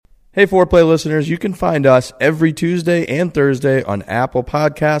Hey, Foreplay listeners, you can find us every Tuesday and Thursday on Apple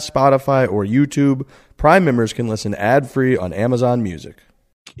Podcasts, Spotify, or YouTube. Prime members can listen ad-free on Amazon Music.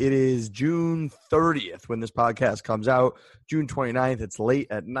 It is June 30th when this podcast comes out. June 29th, it's late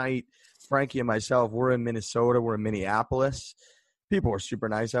at night. Frankie and myself, we're in Minnesota. We're in Minneapolis. People are super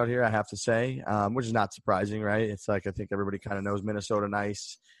nice out here, I have to say, which is not surprising, right? It's like I think everybody kind of knows Minnesota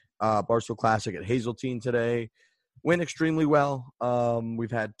nice. Barstool Classic at Hazeltine today. Went extremely well.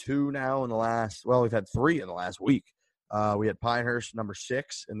 We've had three in the last week. We had Pinehurst, number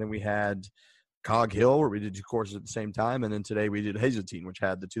 6, and then we had Cog Hill, where we did 2 courses at the same time, and then today we did Hazeltine, which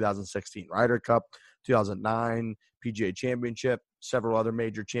had the 2016 Ryder Cup, 2009 PGA Championship, several other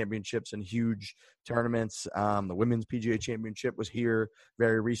major championships and huge tournaments. The Women's PGA Championship was here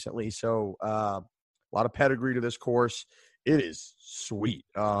very recently, so a lot of pedigree to this course. It is sweet.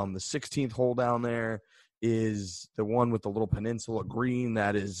 The 16th hole down there is the one with the little peninsula green.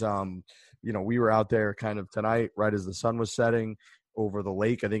 That is, we were out there kind of tonight right as the sun was setting over the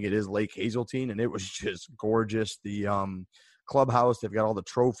lake. I think it is Lake Hazeltine, and it was just gorgeous. The clubhouse, they've got all the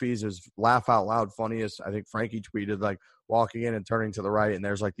trophies. It was laugh out loud funniest. I think Frankie tweeted, like, walking in and turning to the right, and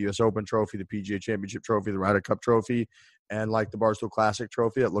there's like the US Open trophy, the PGA Championship trophy, the Ryder Cup trophy, and like the Barstool Classic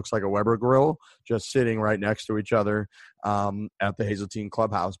trophy. It looks like a Weber grill just sitting right next to each other at the Hazeltine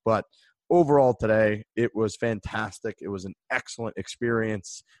clubhouse. But overall today, it was fantastic. It was an excellent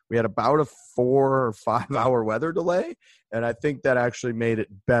experience. We had about a 4 or 5 hour weather delay, and I think that actually made it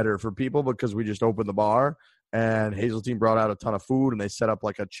better for people because we just opened the bar, and Hazeltine brought out a ton of food, and they set up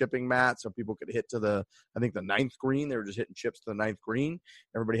like a chipping mat so people could hit to the 9th green. They were just hitting chips to the 9th green.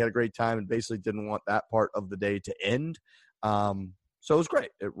 Everybody had a great time and basically didn't want that part of the day to end. So it was great.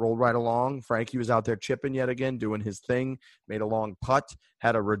 It rolled right along. Frankie was out there chipping yet again, doing his thing, made a long putt,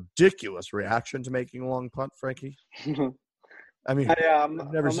 had a ridiculous reaction to making a long putt, Frankie. I mean,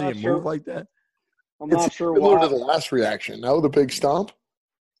 I've never seen him move like that. I'm not sure why. Similar to the last reaction. No, the big stomp?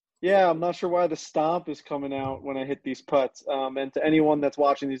 Yeah, I'm not sure why the stomp is coming out when I hit these putts. And to anyone that's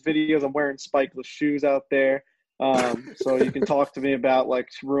watching these videos, I'm wearing spikeless shoes out there. So you can talk to me about, like,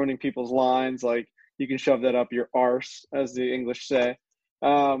 ruining people's lines, like, you can shove that up your arse, as the English say.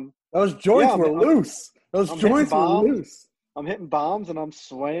 Those joints were loose. Those joints were loose. I'm hitting bombs and I'm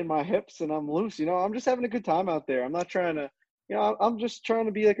swaying my hips and I'm loose. I'm just having a good time out there. I'm not trying to, I'm just trying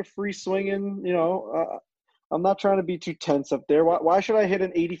to be like a free swinging, I'm not trying to be too tense up there. Why should I hit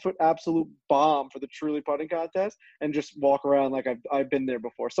an 80-foot absolute bomb for the Truly Putting Contest and just walk around like I've been there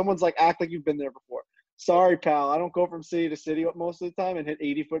before? Someone's like, act like you've been there before. Sorry, pal. I don't go from city to city most of the time and hit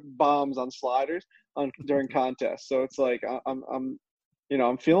 80-foot bombs on sliders during contests. So it's like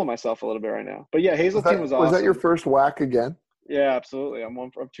I'm feeling myself a little bit right now. But yeah, Hazeltine was awesome. Was that your first whack again? Yeah, absolutely. I'm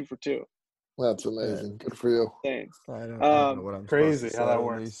 2 for 2. That's amazing. Good for you. Thanks. I don't know what I'm crazy supposed to how say that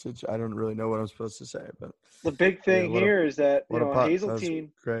works. I don't really know what I'm supposed to say, but the big thing here is that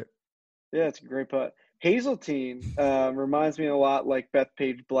Hazeltine. Great. Yeah, it's a great putt. Hazeltine reminds me a lot like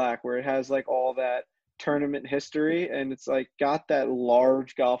Bethpage Black, where it has like all that tournament history, and it's like got that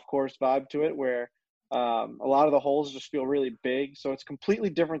large golf course vibe to it, where a lot of the holes just feel really big. So it's completely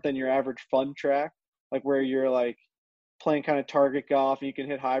different than your average fun track, like where you're like playing kind of target golf and you can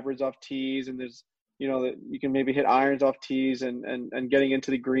hit hybrids off tees, and there's that you can maybe hit irons off tees, and getting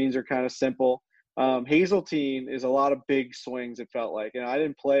into the greens are kind of simple. Hazeltine is a lot of big swings, it felt like, and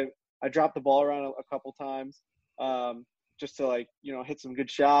I dropped the ball around a couple times just to hit some good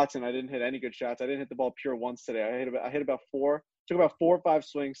shots, and I didn't hit any good shots. I didn't hit the ball pure once today. I hit about 4, took about 4 or 5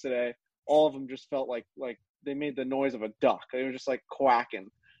 swings today. All of them just felt like they made the noise of a duck. They were just like quacking.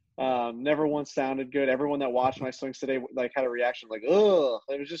 Never once sounded good. Everyone that watched my swings today had a reaction like, ugh.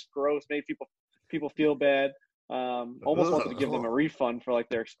 It was just gross. Made people feel bad. Almost wanted to give them a refund for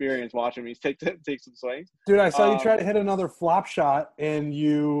their experience watching me take some swings. Dude, I saw you try to hit another flop shot and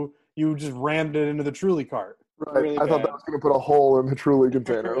you just rammed it into the Truly cart. Right. Really I thought that was going to put a hole in the Truly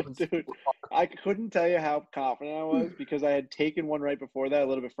container. Dude, I couldn't tell you how confident I was because I had taken one right before that a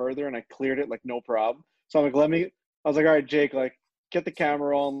little bit further and I cleared it no problem. So I'm like, I was like, all right, Jake, get the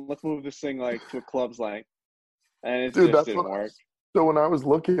camera on. Let's move this thing to a club's length. And it just didn't work. So when I was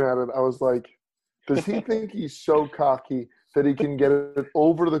looking at it, I was like, does he think he's so cocky that he can get it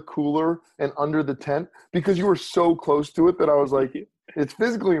over the cooler and under the tent? Because you were so close to it that I was like, it's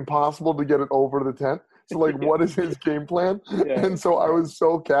physically impossible to get it over the tent. So, what is his game plan? Yeah. And so I was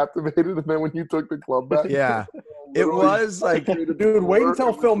so captivated. And then when you took the club back. Yeah. It was dude, wait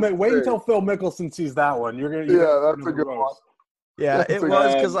until Phil Mickelson sees that one. You're going to that's a good one. Yeah, That's it a-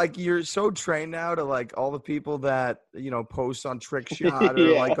 was because like you're so trained now to like all the people that post on Trick Shot or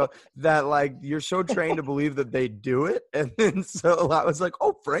Yeah. that like you're so trained to believe that they do it, and then so I was like,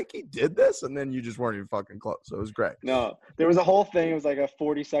 oh, Frankie did this, and then you just weren't even fucking close. So it was great. No, there was a whole thing. It was like a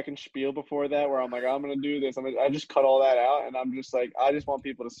 40-second spiel before that where I'm like, I'm gonna do this. I just cut all that out, and I'm just like, I just want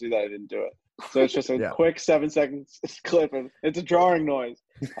people to see that I didn't do it. So it's just a Yeah. quick 7 seconds clip, and it's a jarring noise.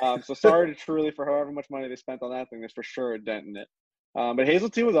 So sorry to Truly for however much money they spent on that thing. There's for sure a dent in it. But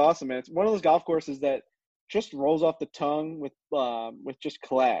Hazeltine was awesome, man. It's one of those golf courses that just rolls off the tongue with just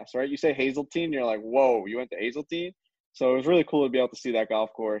class, right? You say Hazeltine, you're like, whoa, you went to Hazeltine? So it was really cool to be able to see that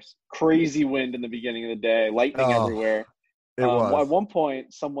golf course. Crazy wind in the beginning of the day, lightning Oh, everywhere. It was. At one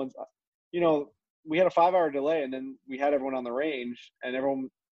point, someone's, we had a 5-hour delay, and then we had everyone on the range, and everyone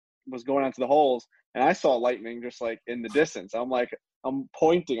was going out to the holes, and I saw lightning just like in the distance. I'm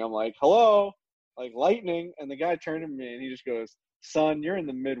pointing. I'm like, hello, like lightning. And the guy turned to me, and he just goes, son, you're in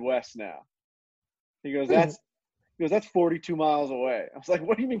the Midwest now. He goes, that's 42 miles away. I was like,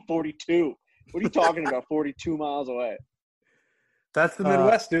 what do you mean 42? What are you talking about? 42 miles away. That's the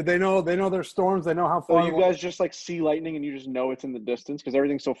Midwest, dude. They know their storms. They know how So far. you guys just like see lightning and you just know it's in the distance because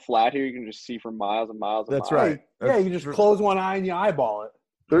everything's so flat here. You can just see for miles and miles. And That's miles. right. Yeah, you just close one eye and you eyeball it.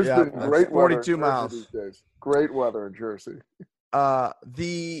 There's Yeah, been that's great weather in 42 Jersey miles. these days. Great weather in Jersey.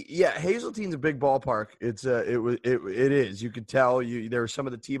 Hazeltine's a big ballpark. It is. You could tell there are some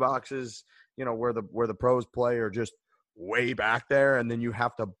of the tee boxes, where the pros play are just way back there, and then you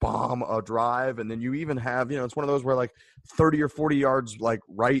have to bomb a drive, and then you even have, it's one of those where like 30 or 40 yards like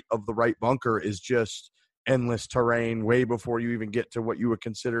right of the right bunker is just endless terrain way before you even get to what you would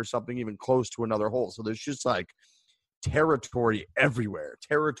consider something even close to another hole. So there's just like territory everywhere.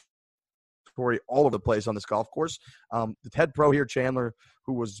 All over the place on this golf course. The head pro here, Chandler,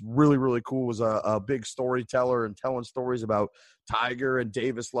 who was really, really cool, was a big storyteller and telling stories about Tiger and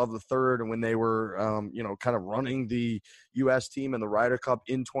Davis Love III and when they were, kind of running the U.S. team in the Ryder Cup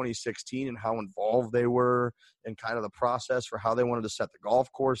in 2016 and how involved they were and kind of the process for how they wanted to set the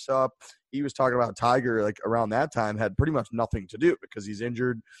golf course up. He was talking about Tiger, like around that time, had pretty much nothing to do because he's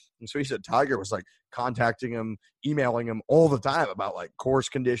injured. And so he said Tiger was like contacting him, emailing him all the time about like course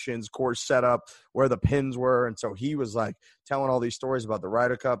conditions, course setup, where the pins were. And so he was like telling all these stories about the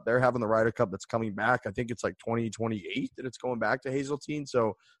Ryder Cup. They're having the Ryder Cup that's coming back. I think it's like 2028 that it's going back to Hazeltine.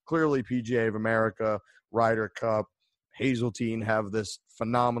 So clearly PGA of America, Ryder Cup, Hazeltine have this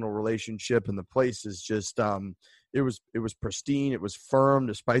phenomenal relationship, and the place is just it was pristine. It was firm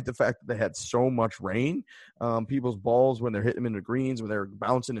despite the fact that they had so much rain. People's balls, when they're hitting them into greens, when they're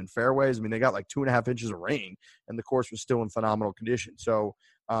bouncing in fairways, I mean, they got like 2.5 inches of rain, and the course was still in phenomenal condition. So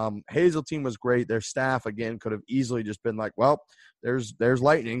Hazeltine was great. Their staff, again, could have easily just been like, well, there's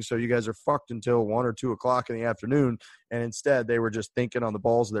lightning, so you guys are fucked until 1 or 2 o'clock in the afternoon. And instead, they were just thinking on the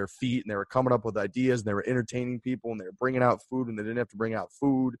balls of their feet, and they were coming up with ideas, and they were entertaining people, and they were bringing out food, and they didn't have to bring out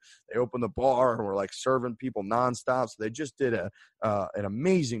food. They opened the bar and were like serving people nonstop. So they just did an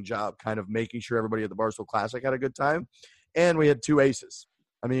amazing job kind of making sure everybody at the Barstool Classic had a good time. And we had 2 aces.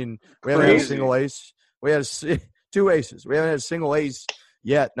 I mean, we haven't had a single ace. We had 2 aces. We haven't had a single ace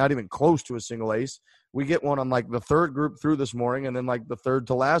yet, not even close to a single ace. We get one on like the 3rd group through this morning, and then like the 3rd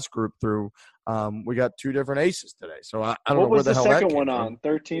to last group through. We got 2 different aces today. So I don't know where the hell that came from. What was the second one on?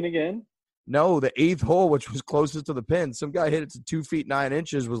 13 again? No, the 8th hole, which was closest to the pin. Some guy hit it to 2 feet 9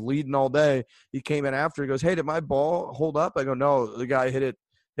 inches, was leading all day. He came in after. He goes, "Hey, did my ball hold up?" I go, "No." The guy hit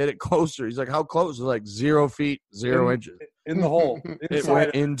it closer. He's like, "How close?" It was like 0 feet 0 inches In the hole. It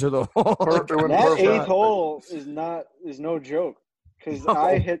went into the hole. That 8th hole is no joke. Because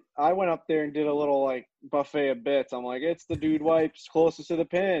I went up there and did a little like buffet of bits. I'm like, it's the dude wipes closest to the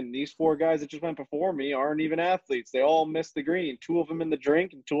pin. These 4 guys that just went before me aren't even athletes. They all missed the green. 2 of them in the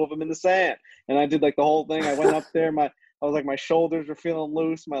drink and 2 of them in the sand. And I did like the whole thing. I went up there. I was like, my shoulders were feeling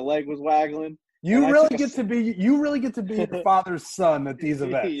loose. My leg was waggling. You really get to be your father's son at these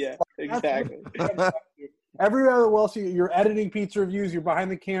events. Yeah, exactly. Everywhere else, you're editing pizza reviews. You're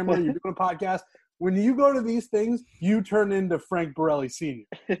behind the camera. You're doing a podcast. When you go to these things, you turn into Frank Borelli Sr.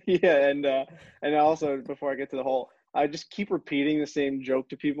 Yeah, and also before I get to the hole, I just keep repeating the same joke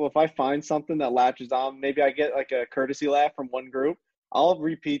to people. If I find something that latches on, maybe I get like a courtesy laugh from one group, I'll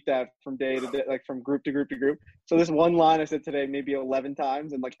repeat that from day to day, like from group to group to group. So this one line I said today maybe 11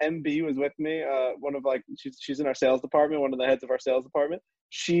 times, and like MB was with me, one of like she's in our sales department, one of the heads of our sales department.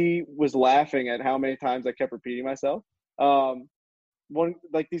 She was laughing at how many times I kept repeating myself.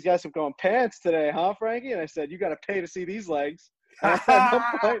 These guys have gone pants today, huh, Frankie? And I said, you got to pay to see these legs.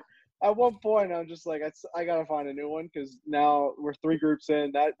 At one point, I'm just like, I got to find a new one because now we're 3 groups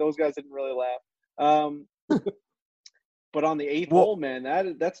in. Those guys didn't really laugh. But on the eighth Well- hole, man,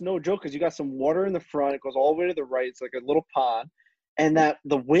 that's no joke because you got some water in the front. It goes all the way to the right. It's like a little pond, and that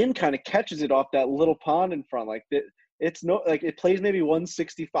the wind kind of catches it off that little pond in front. Like it's no like it plays maybe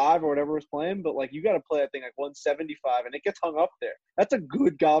 165 or whatever it's playing, but like you got to play that thing like 175, and it gets hung up there. That's a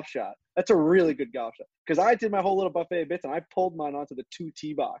good golf shot. That's a really good golf shot. Because I did my whole little buffet of bits, and I pulled mine onto the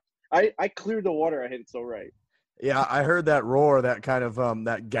 2 box. I cleared the water. I hit it so right. Yeah, I heard that roar, that kind of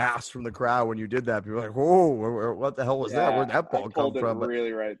that gas from the crowd when you did that. People were like, "Whoa, what the hell was that? Where'd that ball I come pulled it from?"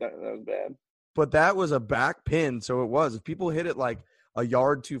 really right. That was bad. But that was a back pin, so it was. If people hit it like a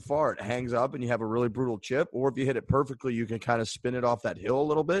yard too far, it hangs up and you have a really brutal chip. Or if you hit it perfectly, you can kind of spin it off that hill a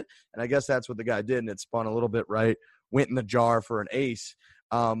little bit. And I guess that's what the guy did, and it spun a little bit right, went in the jar for an ace.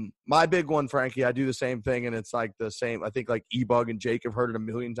 My big one, Frankie, I do the same thing, and it's like the same. I think like E-Bug and Jake have heard it a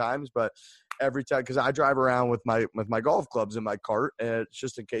million times, but every time, because I drive around with my golf clubs in my cart, and it's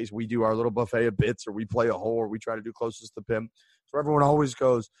just in case we do our little buffet of bits or we play a hole or we try to do closest to pin. So everyone always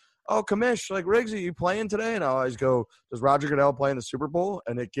goes, "Oh, Kamish, like Riggs, are you playing today?" And I always go, "Does Roger Goodell play in the Super Bowl?"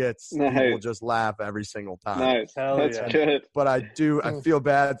 And it gets people just laugh every single time. Nice. Hell That's yeah. good. But I feel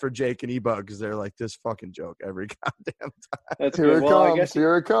bad for Jake and E-Bug because they're like this fucking joke every goddamn time. That's Here good. it Well, I comes. guess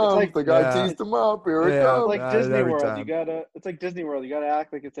Here it comes. like- the guy Yeah. teased him up. Here it Yeah. comes. it's like That is Disney every World. time. It's like Disney World. You gotta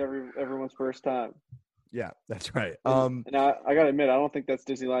act like it's everyone's first time. Yeah, that's right. And I gotta admit, I don't think that's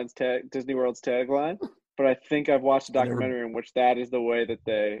Disney World's tagline, but I think I've watched a I never- documentary in which that is the way that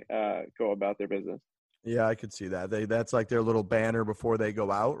they go about their business. Yeah, I could see that. That's like their little banner before they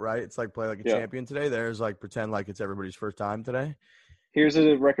go out, right? It's like play like a Yeah. champion today. There's like pretend like it's everybody's first time today. Here's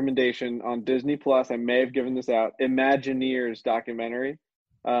a recommendation on Disney Plus. I may have given this out. Imagineers documentary.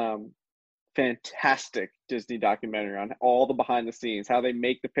 Fantastic Disney documentary on all the behind the scenes, how they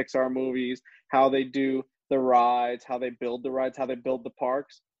make the Pixar movies, how they do the rides, how they build the rides, how they build the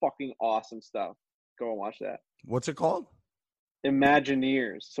parks. Fucking awesome stuff. Go and watch that. What's it called?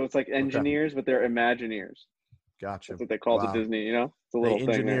 Imagineers. So it's like engineers, but they're Imagineers. Gotcha. That's what they call Wow. the Disney, you know? It's a They little thing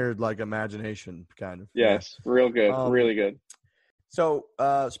there. engineered like imagination, kind of. Yes, real good. Really good. So,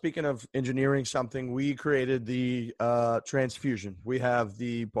 speaking of engineering something, we created the transfusion. We have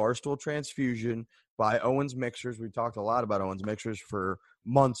the Barstool Transfusion by Owens Mixers. We talked a lot about Owens Mixers for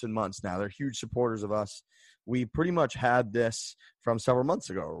months and months now. They're huge supporters of us. We pretty much had this from several months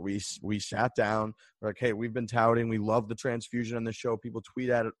ago. We sat down. We're like, hey, we've been touting. We love the transfusion on the show. People tweet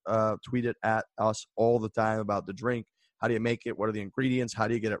it at us all the time about the drink. How do you make it? What are the ingredients? How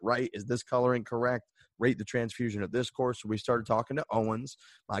do you get it right? Is this coloring correct? Rate the transfusion at this course. So we started talking to Owens.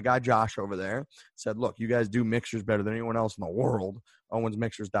 My guy Josh over there said, look, you guys do mixers better than anyone else in the world.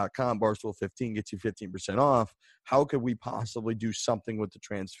 OwensMixers.com, Barstool 15 gets you 15% off. How could we possibly do something with the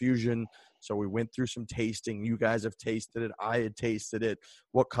transfusion? So we went through some tasting. You guys have tasted it. I had tasted it.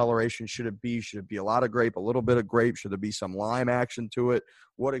 What coloration should it be? Should it be a lot of grape, a little bit of grape? Should there be some lime action to it?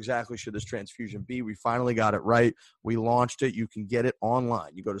 What exactly should this transfusion be? We finally got it right. We launched it. You can get it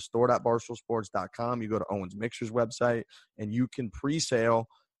online. You go to store.barstoolsports.com. You go to Owens Mixers website, and you can pre-order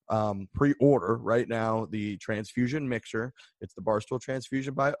right now the transfusion mixer. It's the Barstool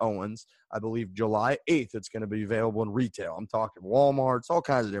Transfusion by Owens. I believe July 8th it's going to be available in retail. I'm talking Walmarts, all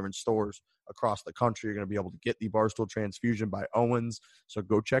kinds of different stores across the country. You're going to be able to get the Barstool Transfusion by Owens. So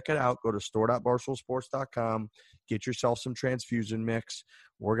go check it out. Go to store.barstoolsports.com. Get yourself some transfusion mix.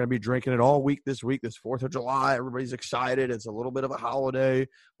 We're going to be drinking it all week, this 4th of July. Everybody's excited. It's a little bit of a holiday.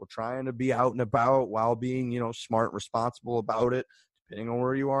 We're trying to be out and about while being, smart and responsible about it, depending on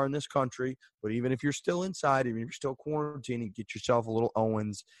where you are in this country. But even if you're still inside, even if you're still quarantining, get yourself a little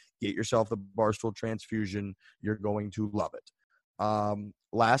Owens. Get yourself the Barstool Transfusion. You're going to love it.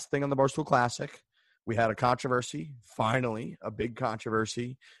 Last thing on the Barstool Classic, we had a controversy, finally, a big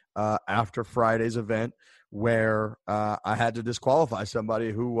controversy after Friday's event where I had to disqualify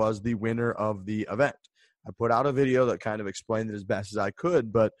somebody who was the winner of the event. I put out a video that kind of explained it as best as I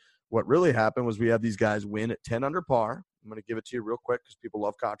could, but what really happened was we had these guys win at 10 under par. I'm going to give it to you real quick because people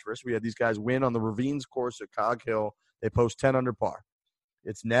love controversy. We had these guys win on the Ravines course at Cog Hill. They post 10 under par.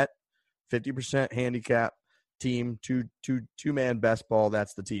 It's net, 50% handicap, team, two-man best ball.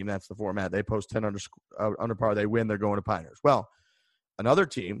 That's the team. That's the format. They post 10 under par. They win. They're going to Pinehurst. Well, another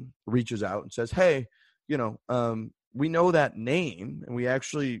team reaches out and says, hey, we know that name, and we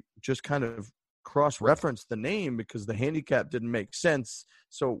actually just kind of cross-referenced the name because the handicap didn't make sense.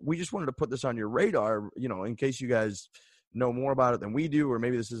 So we just wanted to put this on your radar, in case you guys know more about it than we do, or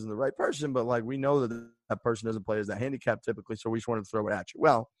maybe this isn't the right person, but we know that person doesn't play as that handicap typically, so we just wanted to throw it at you.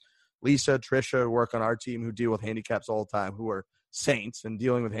 Well, Lisa, Trisha, who work on our team, who deal with handicaps all the time, who are saints, and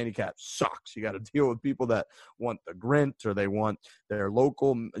dealing with handicaps sucks. You got to deal with people that want the Grint, or they want their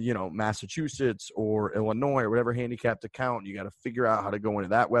local, Massachusetts or Illinois or whatever handicapped account. You got to figure out how to go into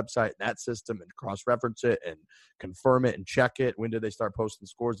that website, that system, and cross-reference it and confirm it and check it. When did they start posting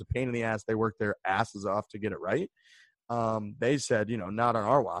scores? The pain in the ass. They work their asses off to get it right. They said, not on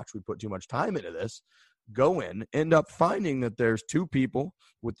our watch. We put too much time into this. Go in, end up finding that there's two people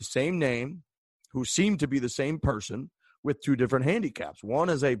with the same name who seem to be the same person with two different handicaps. One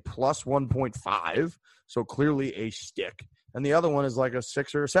is a plus 1.5, so clearly a stick, and the other one is like a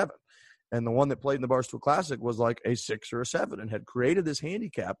 6 or a 7. And the one that played in the Barstool Classic was like a 6 or a 7 and had created this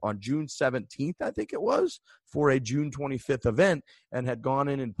handicap on June 17th, I think it was, for a June 25th event, and had gone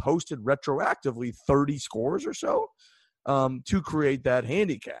in and posted retroactively 30 scores or so to create that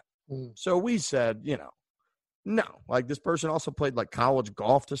handicap. So we said, no, like this person also played like college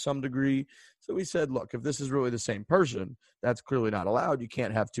golf to some degree. So we said, look, if this is really the same person, that's clearly not allowed. You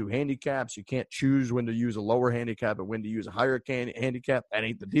can't have two handicaps. You can't choose when to use a lower handicap and when to use a higher handicap. That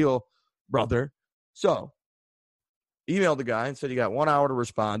ain't the deal, brother. So emailed the guy and said, you got 1 hour to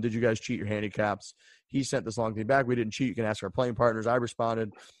respond. Did you guys cheat your handicaps? He sent this long thing back. We didn't cheat. You can ask our playing partners. I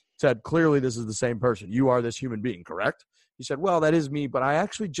responded, said, clearly this is the same person. You are this human being, correct? He said, well, that is me, but I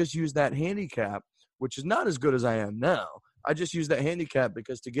actually just used that handicap, which is not as good as I am now. I just use that handicap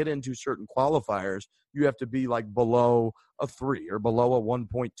because to get into certain qualifiers, you have to be like below a 3 or below a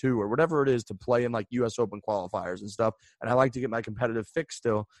 1.2 or whatever it is to play in like US Open qualifiers and stuff. And I like to get my competitive fix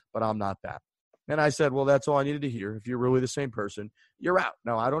still, but I'm not that. And I said, well, that's all I needed to hear. If you're really the same person, you're out.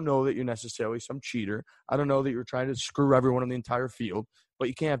 Now, I don't know that you're necessarily some cheater. I don't know that you're trying to screw everyone in the entire field, but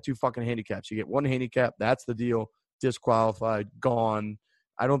you can't have two fucking handicaps. You get one handicap, that's the deal, disqualified, gone.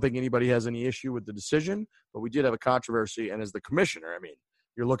 I don't think anybody has any issue with the decision, but we did have a controversy. And as the commissioner,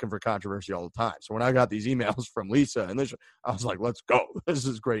 you're looking for controversy all the time. So when I got these emails from Lisa and Lisa, I was like, let's go. This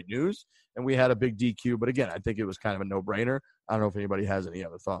is great news. And we had a big DQ. But again, I think it was kind of a no-brainer. I don't know if anybody has any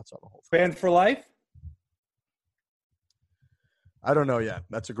other thoughts on the whole thing. Banned for life? I don't know yet.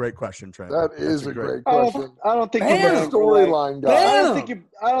 That's a great question, Trent. That is a great I question. don't think From you're a banned for life. storyline I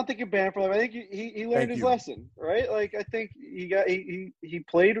guy. don't think you're banned for life. I think he learned his lesson, right? Like I think he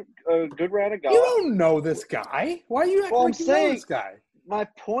played a good round of golf. You don't know this guy. Why are you acting like you know this guy? My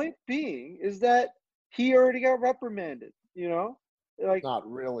point being is that he already got reprimanded. Like Not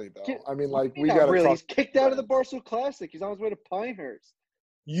really, though. we got really. He's kicked out of the Barstool Classic. He's on his way to Pinehurst.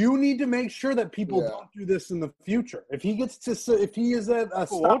 You need to make sure that people don't do this in the future. If he gets to, if he is a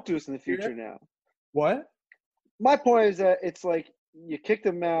people won't do this in the future now. What? My point is that it's like you kicked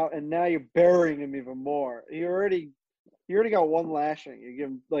him out, and now you're burying him even more. He already got one lashing. You give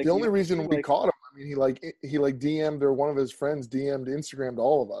him like the only reason we caught him. He DM'd, or one of his friends DM'd Instagram to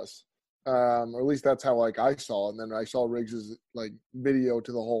all of us. Or at least that's how I saw it. And then I saw Riggs's video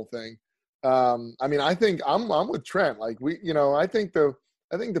to the whole thing. I think I'm with Trent. I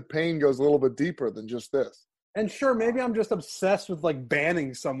think the pain goes a little bit deeper than just this. And sure, maybe I'm just obsessed with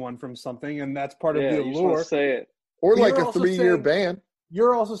banning someone from something, and that's part of the you allure. just say it. Or a 3-year ban.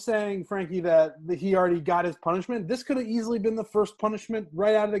 You're also saying, Frankie, that he already got his punishment. This could have easily been the first punishment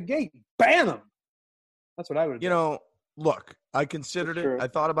right out of the gate. Ban him. That's what I would do. Look, I considered it. I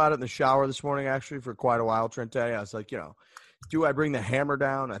thought about it in the shower this morning, actually, for quite a while, Trente. I was like, do I bring the hammer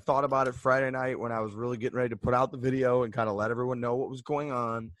down? I thought about it Friday night when I was really getting ready to put out the video and kind of let everyone know what was going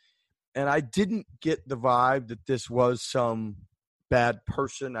on. And I didn't get the vibe that this was some bad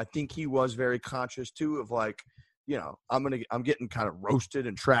person. I think he was very conscious, too, of I'm getting kind of roasted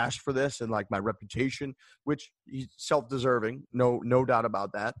and trashed for this and my reputation, which he's self-deserving. No doubt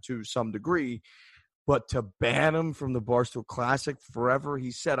about that to some degree. But to ban him from the Barstool Classic forever,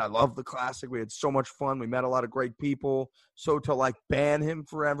 he said, I love the Classic. We had so much fun. We met a lot of great people. So to ban him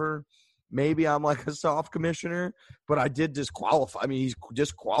forever, maybe I'm a soft commissioner, but I did disqualify. He's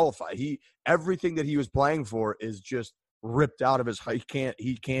disqualified. Everything that he was playing for is just ripped out of his.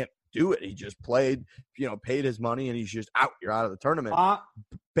 He can't do it. He just played, paid his money, and he's just out. You're out of the tournament.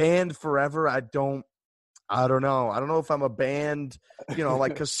 Banned forever. I don't know. I don't know if I'm a banned,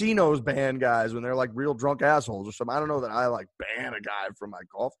 casinos ban guys when they're real drunk assholes or something. I don't know that I ban a guy from my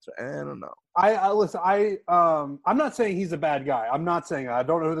golf. I don't know. Listen, I'm not saying he's a bad guy. I'm not saying that. I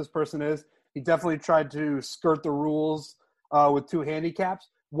don't know who this person is. He definitely tried to skirt the rules with two handicaps.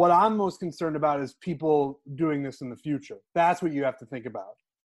 What I'm most concerned about is people doing this in the future. That's what you have to think about.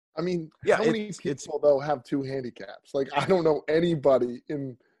 How many people, though, have two handicaps? I don't know anybody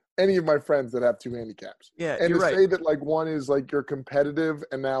in any of my friends that have 2 handicaps. Yeah, And you're to right. say that like one is like you're competitive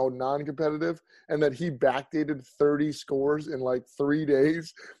and now non-competitive, and that he backdated 30 scores in like 3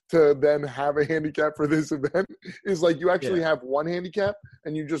 days to then have a handicap for this event is like you actually have one handicap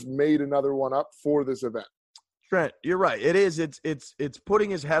and you just made another one up for this event. Trent, you're right. It is. It's putting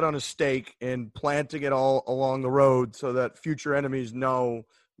his head on a stake and planting it all along the road so that future enemies know,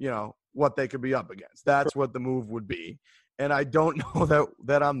 what they could be up against. That's what the move would be. And I don't know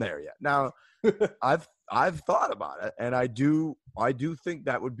that I'm there yet. Now, I've thought about it, and I do think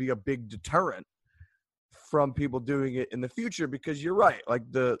that would be a big deterrent from people doing it in the future, because you're right. Like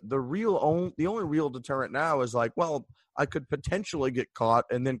the only real deterrent now is like, well, I could potentially get caught,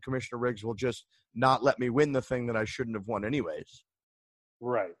 and then Commissioner Riggs will just not let me win the thing that I shouldn't have won anyways.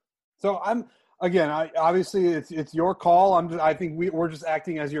 Right. So obviously it's your call. I think we're just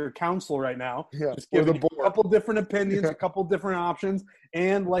acting as your counsel right now. Yeah, just giving you a couple different opinions, a couple different options,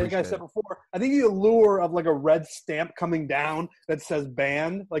 and like I said before, I think the allure of like a red stamp coming down that says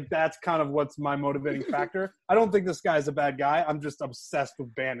ban, like that's kind of what's my motivating factor. I don't think this guy's a bad guy. I'm just obsessed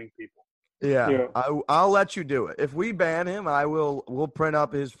with banning people. Yeah. I'll let you do it. If we ban him, we'll print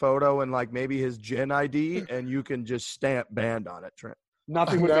up his photo and like maybe his gin ID, and you can just stamp banned on it, Trent.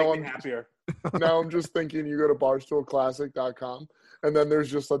 Nothing would make me happier. Now I'm just thinking you go to barstoolclassic.com and then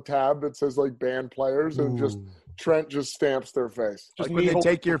there's just a tab that says like ban players and just Trent just stamps their face. Like when they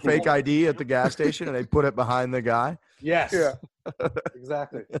take your fake ID at the gas station and they put it behind the guy. Yes. Yeah.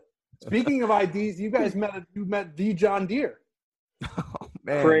 Exactly. Speaking of IDs, you guys met the John Deere. Oh,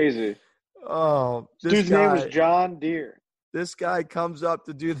 man. Crazy. Oh, this dude's name was John Deere. This guy comes up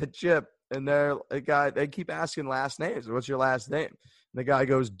to do the chip, and they keep asking last names. What's your last name? And the guy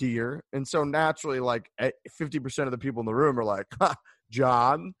goes Deere, and so naturally, like 50% of the people in the room are like,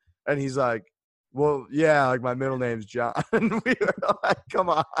 John, and he's like, well, yeah, like my middle name's John. And we were like, come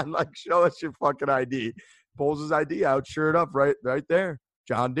on, like show us your fucking ID. Pulls his ID out, sure enough, right there,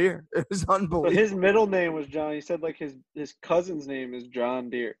 John Deere. It was unbelievable. But his middle name was John. He said like his cousin's name is John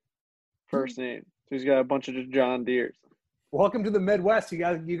Deere, first name. So he's got a bunch of just John Deeres. Welcome to the Midwest. You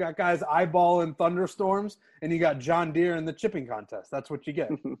got guys eyeballing thunderstorms, and you got John Deere in the chipping contest. That's what you get.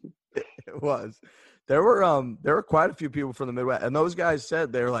 It was. There were quite a few people from the Midwest, and those guys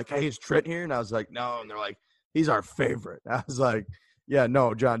said they were like, "Hey, is Trent here?" And I was like, "No." And they're like, "He's our favorite." I was like, "Yeah,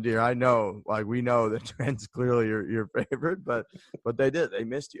 no, John Deere. I know. Like, we know that Trent's clearly your favorite, but they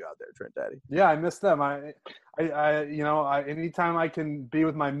missed you out there, Trent Daddy." Yeah, I missed them. I anytime I can be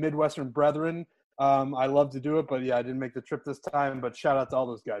with my Midwestern brethren. I love to do it, but yeah, I didn't make the trip this time. But shout out to all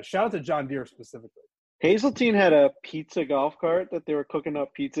those guys. Shout out to John Deere specifically. Hazeltine had a pizza golf cart that they were cooking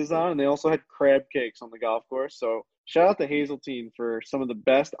up pizzas on, and they also had crab cakes on the golf course. So shout out to Hazeltine for some of the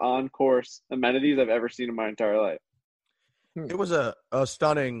best on-course amenities I've ever seen in my entire life. It was a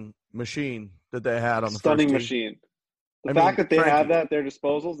stunning machine that they had on the stunning first machine. The fact that they have that at their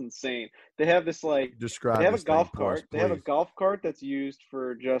disposal is insane. They have this like they have a golf cart. They have a golf cart that's used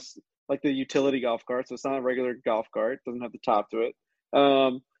for just like the utility golf cart, so it's not a regular golf cart. It doesn't have the top to it.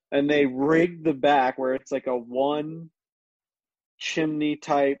 And they rigged the back where it's like a one chimney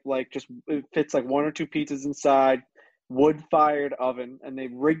type, like just it fits like one or two pizzas inside, wood-fired oven, and they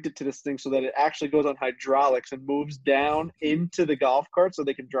rigged it to this thing so that it actually goes on hydraulics and moves down into the golf cart so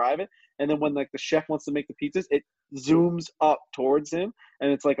they can drive it. And then when like the chef wants to make the pizzas, it zooms up towards him,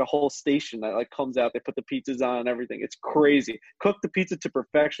 and it's like a whole station that like comes out. They put the pizzas on and everything. It's crazy. Cooked the pizza to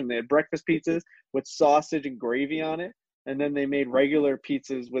perfection. They had breakfast pizzas with sausage and gravy on it, and then they made regular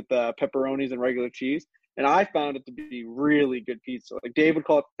pizzas with pepperonis and regular cheese. And I found it to be really good pizza. Like Dave would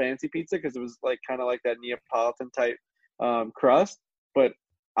call it fancy pizza because it was like kind of like that Neapolitan type crust, but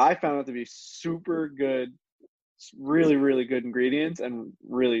I found it to be super good, really, really good ingredients, and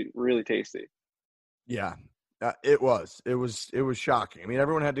really, really tasty. Yeah, it was shocking. I mean,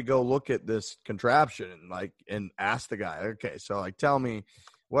 everyone had to go look at this contraption and ask the guy, okay, so like, tell me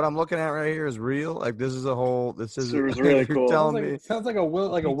what I'm looking at right here is real. Like, this is really cool. Sounds like a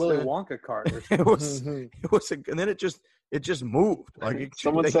Willy Wonka cart. It was, and then it just moved. Like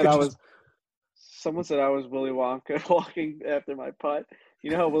Someone said I was Willy Wonka walking after my putt.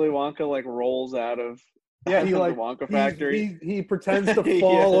 You know how Willy Wonka like rolls out of the Wonka factory? He pretends to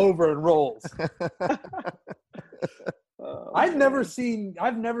fall over and rolls. I've never seen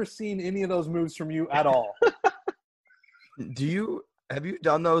any of those moves from you at all. Have you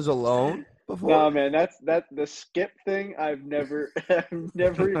done those alone before? No, man, that's the skip thing. I've never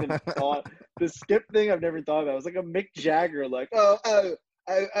even thought. The skip thing I've never thought about. It was like a Mick Jagger, like yo.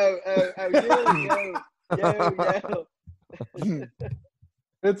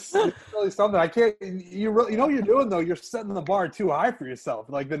 It's really something. I can't. You know what you're doing though. You're setting the bar too high for yourself.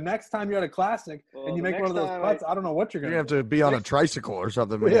 Like the next time you're at a classic and you make one of those putts, I don't know what you're You're gonna. going to have to be on a tricycle or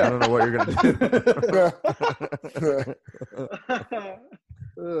something, man. Yeah. I don't know what you're going to do.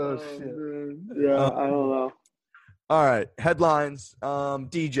 Oh, shit. Yeah, I don't know. All right, headlines.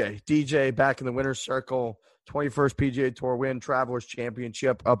 DJ back in the winner's circle. 21st PGA Tour win, Travelers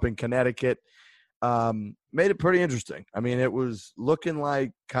Championship up in Connecticut. Made it pretty interesting. I mean, it was looking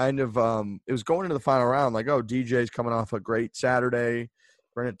like kind of it was going into the final round like, oh, DJ's coming off a great Saturday.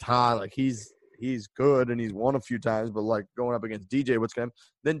 Brendan Todd, like he's good and he's won a few times, but like going up against DJ, what's going to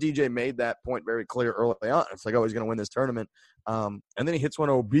 – then DJ made that point very clear early on. It's like, oh, he's going to win this tournament. And then he hits one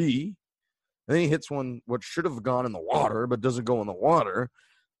OB. And then he hits one what should have gone in the water but doesn't go in the water.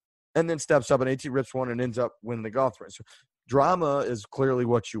 And then steps up and AT rips one and ends up winning the golf race. So drama is clearly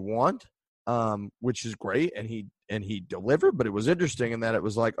what you want. Which is great, and he delivered, but it was interesting in that it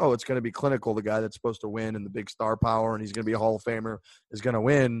was like, oh, it's going to be clinical. The guy that's supposed to win and the big star power, and he's going to be a Hall of Famer, is going to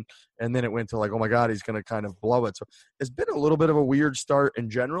win, and then it went to like, oh my God, he's going to kind of blow it. So it's been a little bit of a weird start in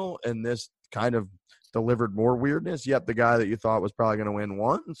general, and this kind of delivered more weirdness. Yet the guy that you thought was probably going to win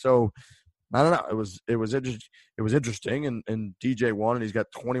won. So I don't know. It was interesting, and DJ won, and he's got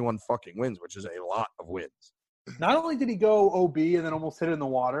 21 fucking wins, which is a lot of wins. Not only did he go OB and then almost hit it in the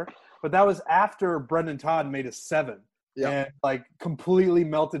water, but that was after Brendan Todd made a 7 and like completely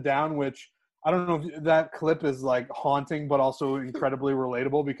melted down, which I don't know if that clip is like haunting, but also incredibly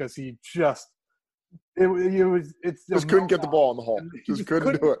relatable because he just couldn't get the ball in the hole. Just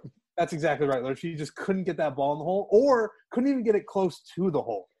couldn't do it. That's exactly right, Lurch. He just couldn't get that ball in the hole or couldn't even get it close to the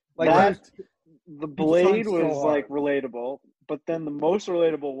hole. Like the blade was like relatable, but then the most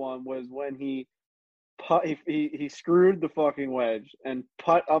relatable one was when he screwed the fucking wedge and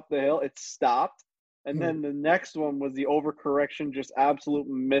putt up the hill. It stopped. And then the next one was the overcorrection, just absolute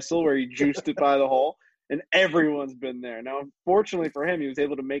missile where he juiced it by the hole. And everyone's been there. Now, unfortunately for him, he was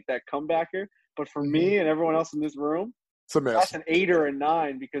able to make that comebacker. But for me and everyone else in this room, that's an 8 or a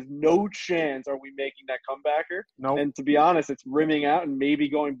 9 because no chance are we making that comebacker. Nope. And to be honest, it's rimming out and maybe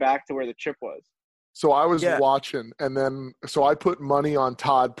going back to where the chip was. So I was watching, and then I put money on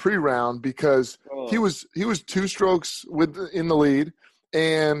Todd pre-round because he was 2 strokes in the lead,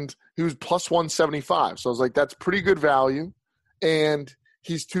 and he was plus 175. So I was like, that's pretty good value, and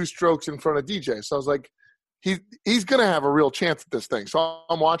he's 2 strokes in front of DJ. So I was like, he's going to have a real chance at this thing. So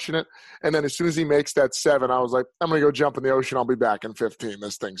I'm watching it, and then as soon as he makes that 7, I was like, I'm going to go jump in the ocean. I'll be back in 15.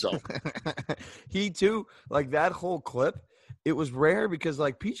 This thing's over. He too, like that whole clip, it was rare because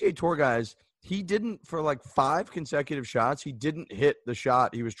like PGA Tour guys – he didn't, for like 5 consecutive shots, he didn't hit the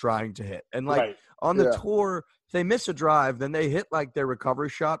shot he was trying to hit. And like on the tour, if they miss a drive, then they hit like their recovery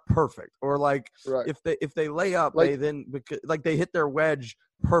shot perfect. Or like if they lay up, they hit their wedge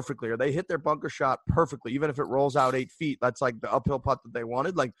perfectly, or they hit their bunker shot perfectly, even if it rolls out 8 feet. That's like the uphill putt that they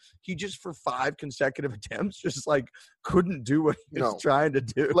wanted. Like he just for 5 consecutive attempts just like couldn't do what he was trying to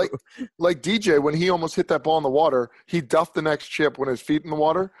do. Like DJ, when he almost hit that ball in the water, he duffed the next chip when his feet in the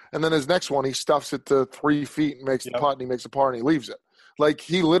water, and then his next one he stuffs it to 3 feet and makes the putt, and he makes a par and he leaves it. Like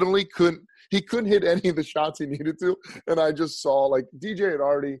he literally couldn't hit any of the shots he needed to, and I just saw like DJ had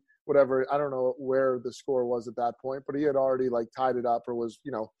already. Whatever, I don't know where the score was at that point, but he had already like tied it up or was,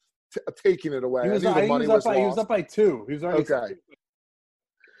 taking it away. He was up by 2. He was already okay.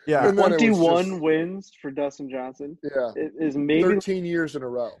 Yeah, 21 wins for Dustin Johnson. Yeah, it is maybe 13 years in a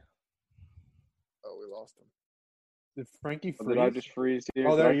row. Oh, we lost him. Did Frankie freeze? Did I just freeze here?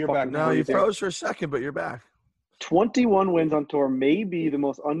 Oh, there you're back. No, you froze for a second, but you're back. 21 wins on tour may be the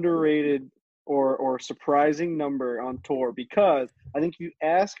most underrated or surprising number on tour because I think you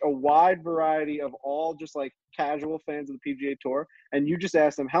ask a wide variety of all just like casual fans of the PGA Tour, and you just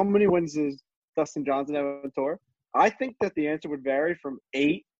ask them how many wins does Dustin Johnson have on tour. I think that the answer would vary from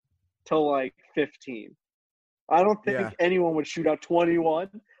 8 to like 15. I don't think anyone would shoot out 21.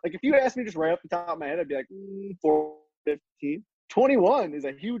 Like if you asked me just right off the top of my head, I'd be like 4, 15. 21 is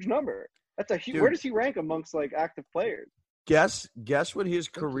a huge number. That's a huge. Where does he rank amongst like active players? Guess what his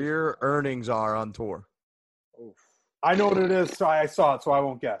career earnings are on tour. I know what it is, so I saw it, so I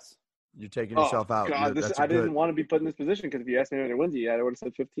won't guess. You're taking yourself out. God, I didn't want to be put in this position because if you asked me how many wins he had, I would have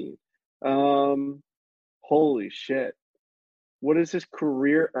said 15. Holy shit. What is his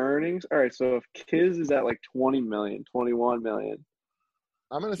career earnings? All right, so if Kiz is at like 20 million, 21 million.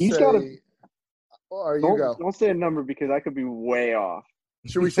 I'm going to say Don't say a number because I could be way off.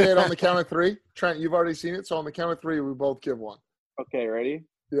 Should we say it on the count of 3? Trent, you've already seen it, so on the count of 3, we both give one. Okay, ready?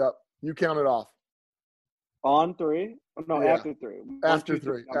 Yep. You count it off. On 3? No, Yeah. after 3. After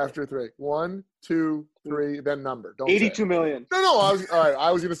 3. After 3. 1, 2, 3, then number. Don't say 82 it. million. No, all right.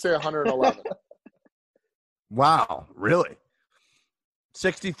 I was going to say 111. Wow, really?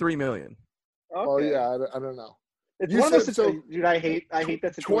 63 million. Okay. Oh yeah, I don't know. It's You one of those said so. situations, dude, I hate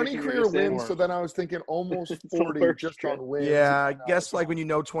that situation. 20 you're career just saying. wins, so then I was thinking almost It's 40 the just worst on wins. Yeah, I guess like when you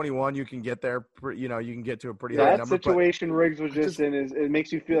know 21, you can get there. You can get to a pretty high That number. situation Riggs was just in is it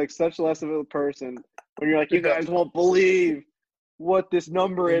makes you feel like such less of a person when you're like, you guys won't believe what this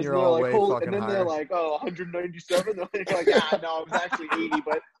number And is. you're And they're all like, way holy, fucking and then higher. they're like, oh, 197. They're like, yeah, no, it was actually 80,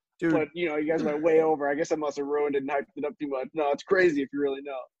 Dude, but you guys went way over. I guess I must have ruined it and hyped it up too much. No, it's crazy if you really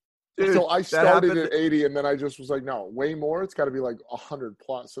know. dude, So I that started happened- at 80, and then I just was like, no, way more. It's got to be like 100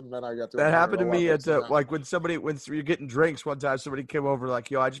 plus, and then I got to. That happened to me 111, at like when you're getting drinks one time, somebody came over like,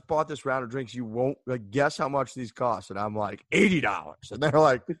 yo, I just bought this round of drinks. You won't like guess how much these cost, and I'm like $80, and they're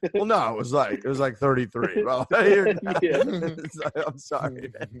like, well, no, it was like 33. Well, Yeah. I'm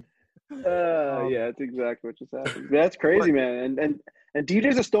sorry. Yeah, that's exactly what just happened. That's crazy, man. And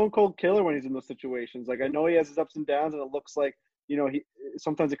DJ's a stone cold killer when he's in those situations. Like I know he has his ups and downs, and it looks like he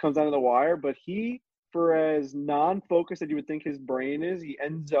sometimes it comes down to the wire. But he, for as non-focused as you would think his brain is, he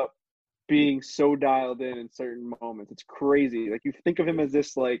ends up being so dialed in certain moments. It's crazy. Like you think of him as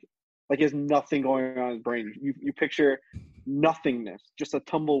this like he has nothing going on in his brain. You picture nothingness, just a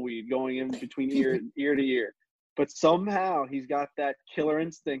tumbleweed going in between ear to ear. But somehow he's got that killer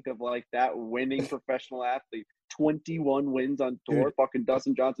instinct of like that winning professional athlete. 21 wins on tour. Dude. Fucking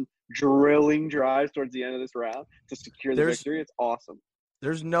Dustin Johnson drilling drives towards the end of this round to secure the victory. It's awesome.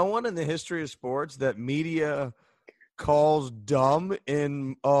 There's no one in the history of sports that media calls dumb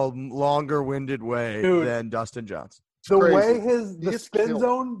in a longer-winded way than Dustin Johnson. The crazy. way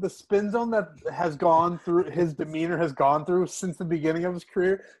the spin zone that has gone through his demeanor has gone through since the beginning of his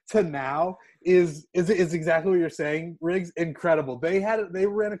career to now is exactly what you're saying, Riggs. Incredible. They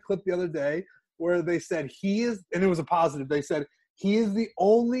ran a clip the other day where they said he is, and it was a positive. They said he is the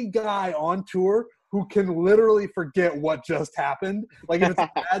only guy on tour who can literally forget what just happened. Like if it's a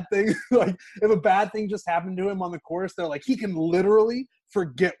bad thing, like if a bad thing just happened to him on the course, they're like, he can literally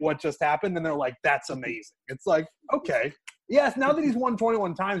forget what just happened. And they're like, that's amazing. It's like, okay. Yes, now that he's won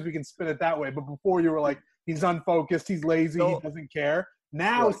 21 times, we can spin it that way. But before you were like, he's unfocused, he's lazy, he doesn't care.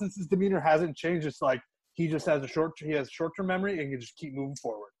 Now, since his demeanor hasn't changed, it's like he just has short-term memory and can just keep moving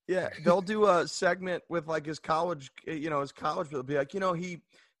forward. Yeah, they'll do a segment with like his college, they'll be like,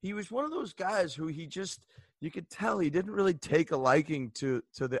 he was one of those guys who you could tell he didn't really take a liking to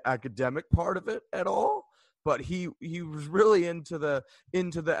the academic part of it at all, but he was really into the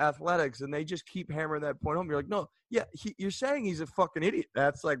athletics, and they just keep hammering that point home. You're like, no, yeah, you're saying he's a fucking idiot.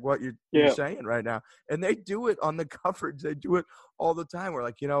 That's like what you're saying right now. And they do it on the coverage. They do it all the time. We're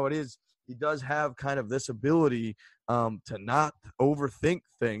like, it is. He does have kind of this ability to not overthink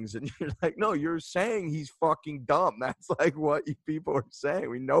things. And you're like, no, you're saying he's fucking dumb. That's like what you people are saying.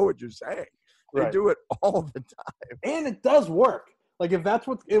 We know what you're saying. They do it all the time. And it does work. Like if that's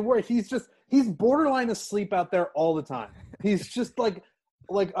what it works, he's borderline asleep out there all the time. He's just like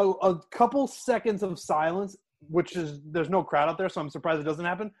a couple seconds of silence, which is there's no crowd out there, so I'm surprised it doesn't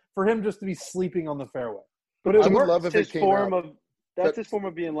happen for him just to be sleeping on the fairway. But I would love if it came out. That's his form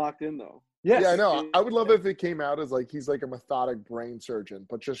of being locked in, though. Yes. Yeah, I know. I would love if it came out as like he's like a methodic brain surgeon,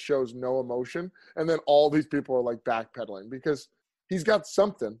 but just shows no emotion, and then all these people are like backpedaling because he's got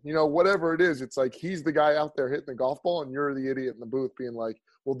something, whatever it is. It's like he's the guy out there hitting the golf ball, and you're the idiot in the booth being like,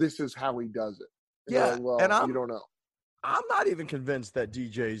 "Well, this is how he does it." And yeah, like, well, and you don't know. I'm not even convinced that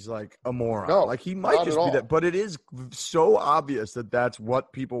DJ's like a moron. No, like he might just be that, but it is so obvious that that's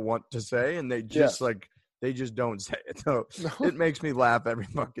what people want to say, and they just they just don't say it. So it makes me laugh every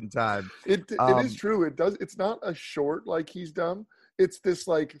fucking time. It is true. It does. It's not a short like he's dumb. It's this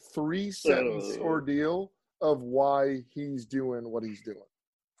like 3-sentence ordeal of why he's doing what he's doing.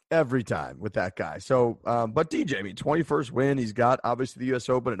 Every time with that guy. So, but DJ, 21st win. He's got obviously the U.S.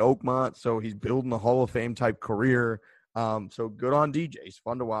 Open at Oakmont, so he's building a Hall of Fame type career. So good on DJ. He's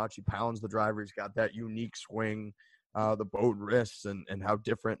fun to watch. He pounds the driver. He's got that unique swing. The boat wrists and how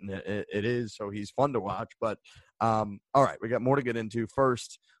different it is. So he's fun to watch. But all right, we got more to get into.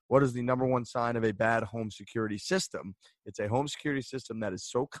 First, what is the number one sign of a bad home security system? It's a home security system that is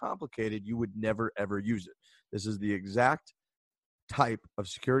so complicated you would never, ever use it. This is the exact type of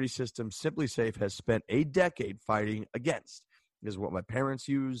security system SimpliSafe has spent a decade fighting against. Is what my parents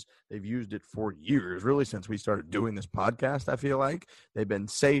use. They've used it for years, really since we started doing this podcast, I feel like. They've been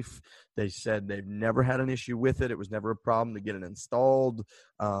safe. They said they've never had an issue with it. It was never a problem to get it installed.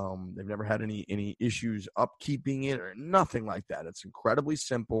 They've never had any issues upkeeping it or nothing like that. It's incredibly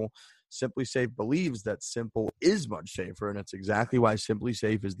simple. Simply Safe believes that simple is much safer, and it's exactly why Simply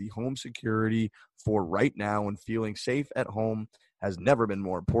Safe is the home security for right now, and feeling safe at home has never been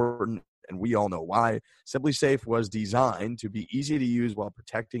more important, and we all know why. Simply Safe was designed to be easy to use while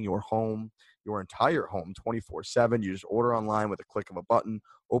protecting your home, your entire home, 24/7. You just order online with a click of a button,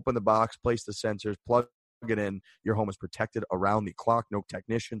 open the box, place the sensors, plug it in. Your home is protected around the clock. No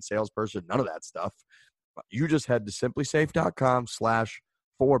technician, salesperson, none of that stuff. You just head to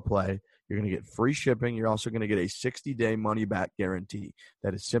simplysafe.com/4play. You're going to get free shipping. You're also going to get a 60-day money-back guarantee.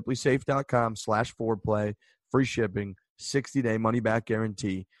 That is simplysafe.com/4play. Free shipping, 60-day money-back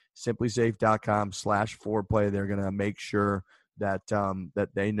guarantee. Simplysafe.com/4play. They're going to make sure that that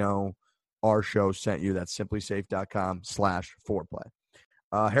they know our show sent you. That's simplysafe.com/4play.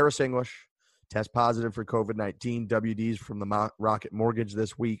 Harris English, test positive for COVID-19. WDs from the Rocket Mortgage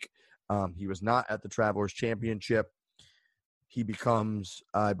this week. He was not at the Travelers Championship. He becomes,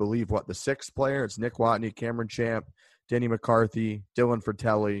 I believe, the sixth player. It's Nick Watney, Cameron Champ, Denny McCarthy, Dylan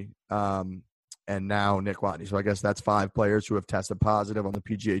Fratelli, and now Nick Watney. So I guess that's 5 players who have tested positive on the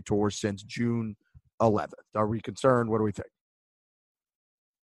PGA Tour since June 11th. Are we concerned? What do we think?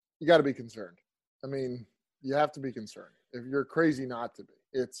 You got to be concerned. I mean, you have to be concerned. If you're crazy not to be.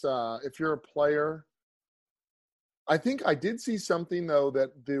 It's if you're a player. I think I did see something, though,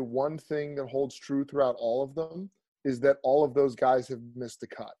 that the one thing that holds true throughout all of them is that all of those guys have missed the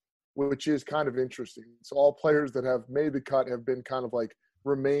cut, which is kind of interesting. So all players that have made the cut have been kind of like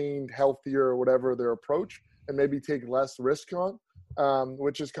remained healthier or whatever their approach, and maybe take less risk on,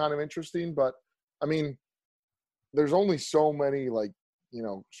 which is kind of interesting. But, I mean, there's only so many,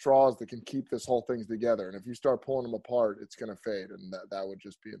 straws that can keep this whole thing together. And if you start pulling them apart, it's going to fade, and that would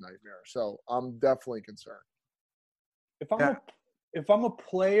just be a nightmare. So I'm definitely concerned. If I'm a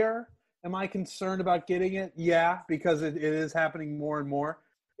player, am I concerned about getting it? Yeah, because it is happening more and more.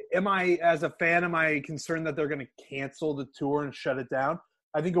 As a fan, am I concerned that they're going to cancel the tour and shut it down?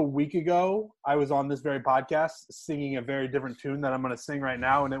 I think a week ago, I was on this very podcast singing a very different tune that I'm going to sing right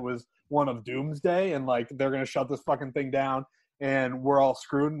now, and it was one of Doomsday, and they're going to shut this fucking thing down, and we're all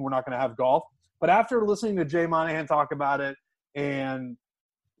screwed, and we're not going to have golf. But after listening to Jay Monahan talk about it, and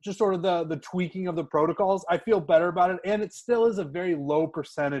just sort of the tweaking of the protocols, I feel better about it. And it still is a very low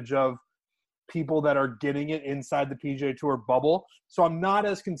percentage of people that are getting it inside the PGA Tour bubble. So I'm not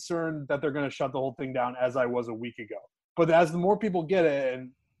as concerned that they're going to shut the whole thing down as I was a week ago. But as the more people get it,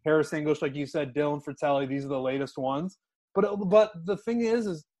 and Harris English, like you said, Dylan Fratelli, these are the latest ones. But the thing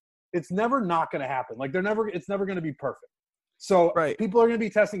is it's never not going to happen. It's never going to be perfect. So people are going to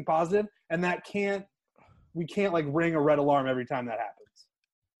be testing positive, and we can't ring a red alarm every time that happens.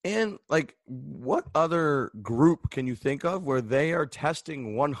 And, what other group can you think of where they are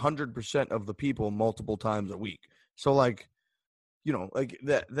testing 100% of the people multiple times a week? So, that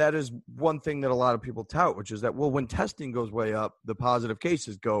is one thing that a lot of people tout, which is that, when testing goes way up, the positive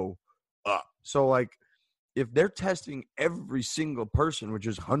cases go up. So, if they're testing every single person, which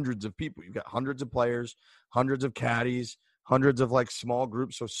is hundreds of people, you've got hundreds of players, hundreds of caddies, hundreds of, small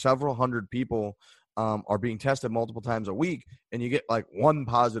groups, so several hundred people are being tested multiple times a week, and you get one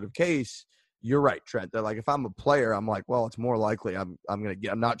positive case, you're right, Trent. That if I'm a player, I'm it's more likely I'm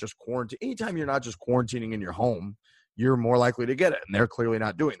not just quarantining. Anytime you're not just quarantining in your home, you're more likely to get it, and they're clearly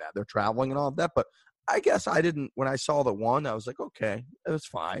not doing that. They're traveling and all of that. But I guess I didn't. When I saw the one, I was like, okay, it's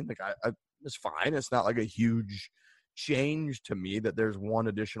fine. It's fine. It's not a huge change to me that there's one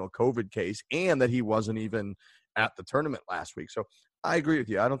additional COVID case and that he wasn't even at the tournament last week. So I agree with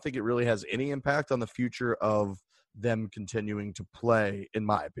you. I don't think it really has any impact on the future of them continuing to play, in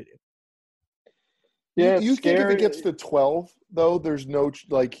my opinion. Yeah, you think if it gets to 12, though, there's no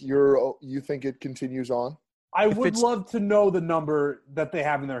you think it continues on? I would love to know the number that they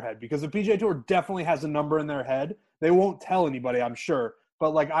have in their head, because the PGA Tour definitely has a number in their head. They won't tell anybody, I'm sure.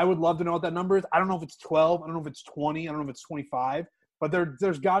 But I would love to know what that number is. I don't know if it's 12. I don't know if it's 20. I don't know if it's 25. But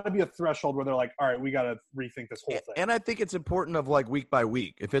there's got to be a threshold where they're all right, we got to rethink this whole thing. And I think it's important of week by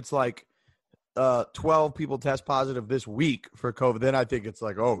week. If it's 12 people test positive this week for COVID, then I think it's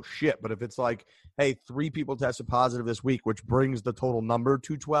oh shit. But if it's hey, 3 people tested positive this week, which brings the total number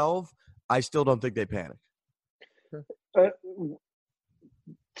to 12, I still don't think they panic.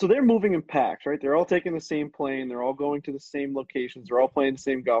 So they're moving in packs, right? They're all taking the same plane. They're all going to the same locations. They're all playing the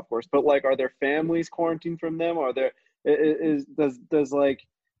same golf course. But are their families quarantined from them? Are there does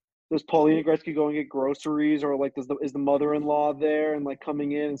does Paulina Gretzky go and get groceries, or like is the mother-in-law there and like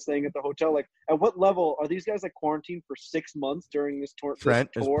coming in and staying at the hotel? Like, at what level are these guys like quarantined for 6 months during this tour? Trent,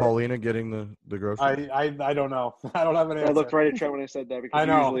 this is tour? Paulina getting the groceries? I don't know. I don't have an answer. I looked right at Trent when I said that because I you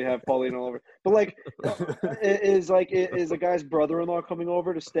know. usually have Paulina all over. But like, is a guy's brother-in-law coming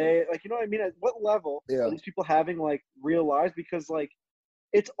over to stay? Like, you know what I mean? At what level Yeah. are these people having like real lives? Because like,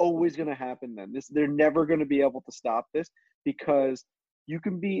 it's always going to happen. Then they're never going to be able to stop this, because you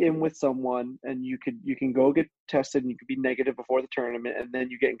can be in with someone and you can go get tested and you could be negative before the tournament, and then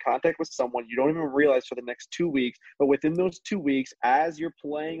you get in contact with someone you don't even realize for the next 2 weeks. But within those 2 weeks, as you're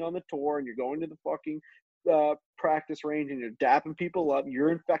playing on the tour and you're going to the fucking practice range and you're dapping people up,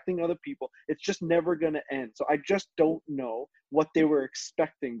 you're infecting other people. It's just never going to end. So I just don't know what they were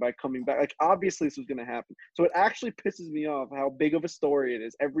expecting by coming back. Like, obviously this was going to happen. So it actually pisses me off how big of a story it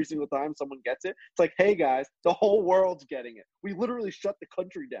is every single time someone gets it. It's like, hey guys, the whole world's getting it. We literally shut the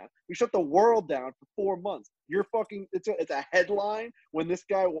country down. We shut the world down for 4 months. You're fucking, it's a headline when this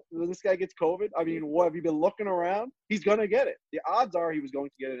guy gets COVID. I mean, what have you been looking around? He's going to get it. The odds are he was going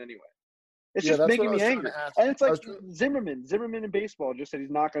to get it anyway. It's just making me angry. And it's like Zimmerman in baseball just said he's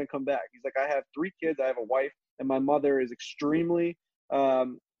not going to come back. He's like, I have 3 kids, I have a wife, and my mother is extremely,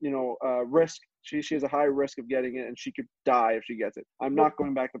 risk. She has a high risk of getting it, and she could die if she gets it. I'm not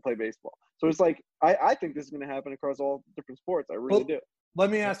going back to play baseball. So it's like, I think this is going to happen across all different sports. I really do. Let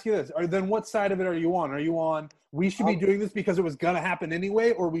me ask you this. Then what side of it are you on? Are you on we should be doing this because it was going to happen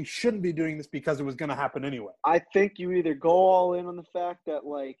anyway, or we shouldn't be doing this because it was going to happen anyway? I think you either go all in on the fact that,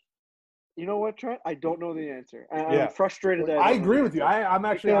 like, you know what, Trent? I don't know the answer. I'm frustrated that I agree with you. I'm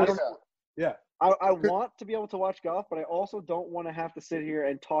actually I want to be able to watch golf, but I also don't want to have to sit here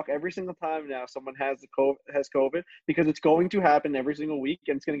and talk every single time now someone has COVID, because it's going to happen every single week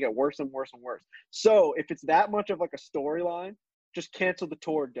and it's going to get worse and worse and worse. So if it's that much of like a storyline, just cancel the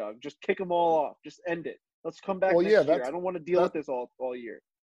tour, Doug. Just kick them all off. Just end it. Let's come back next year. I don't want to deal with this all year.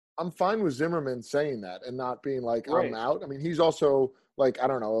 I'm fine with Zimmerman saying that and not being like, I'm out. I mean, he's also like, I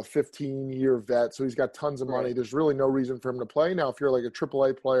don't know, a 15-year vet, so he's got tons of money. There's really no reason for him to play. Now, if you're like a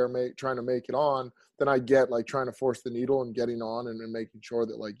AAA player trying to make it on, then I get like trying to force the needle and getting on and making sure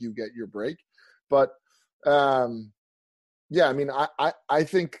that like you get your break. But yeah, I mean, I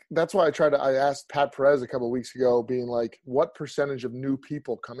think that's why I asked Pat Perez a couple of weeks ago, being like, what percentage of new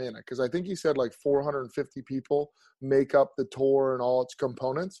people come in? Because I think he said like 450 people make up the tour and all its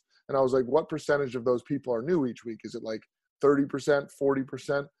components. And I was like, what percentage of those people are new each week? Is it like 30%,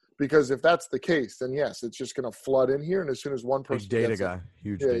 40%? Because if that's the case, then yes, it's just going to flood in here. And as soon as one person huge data guy.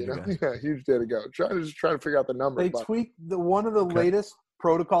 huge data go. Trying to figure out the number. They tweaked one of the latest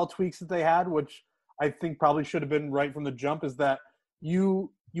protocol tweaks that they had, which I think probably should have been right from the jump, is that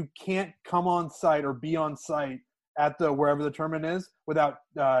you can't come on site or be on site at wherever the tournament is without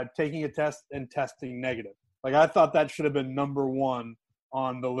taking a test and testing negative. Like, I thought that should have been number one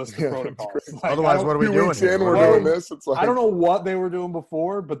on the list of protocols. Like, otherwise, what are we doing here? We're doing this. It's like, I don't know what they were doing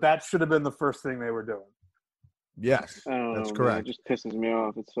before, but that should have been the first thing they were doing. Yes, that's correct. Man, it just pisses me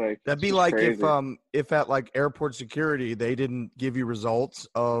off. It's like, that'd be like if at like airport security they didn't give you results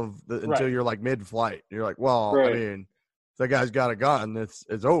until you're like mid-flight. You're like, well, I mean, if that guy's got a gun,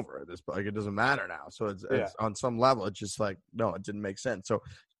 it's over. Like, it doesn't matter now. So it's on some level, it's just like, no, it didn't make sense. So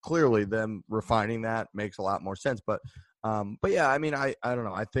clearly, them refining that makes a lot more sense. But yeah, I mean, I don't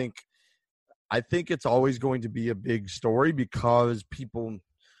know. I think it's always going to be a big story because people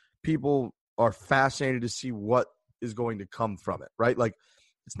are fascinated to see what is going to come from it, right? Like,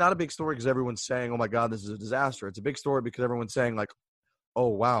 it's not a big story because everyone's saying, oh my God, this is a disaster. It's a big story because everyone's saying, like, oh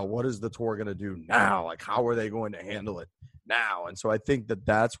wow, what is the tour going to do now? Like, how are they going to handle it now? And so I think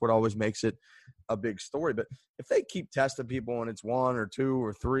that's what always makes it a big story. But if they keep testing people and it's 1 or 2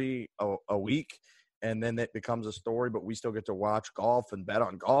 or 3 a week, and then it becomes a story, but we still get to watch golf and bet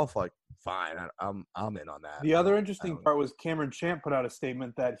on golf, like, fine, I'm in on that. The other interesting part was Cameron Champ put out a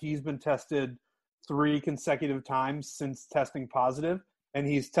statement that he's been tested 3 consecutive times since testing positive, and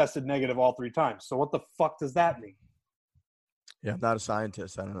he's tested negative all 3 times. So what the fuck does that mean? Yeah, I'm not a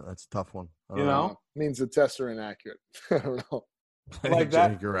scientist. I don't know. That's a tough one. You know? It means the tests are inaccurate. I don't know. Like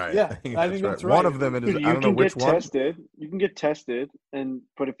that. You're right. Yeah, I think that's right. One of them is, I don't know which one. You can get tested,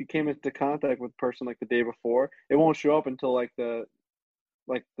 but if you came into contact with a person like the day before, it won't show up until like the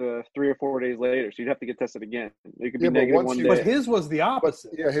 3 or 4 days later. So you'd have to get tested again. You could be negative one day. But his was the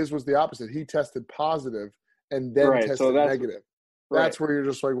opposite. His was the opposite. He tested positive and then tested negative. That's where you're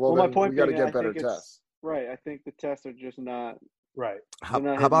just like, well then we got to get better tests. Right. I think the tests are just not right. How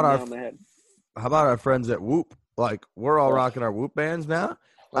about our friends at Whoop? Like, we're all rocking our Whoop bands now.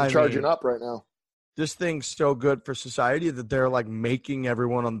 I'm charging up right now. this thing's so good for society that they're like making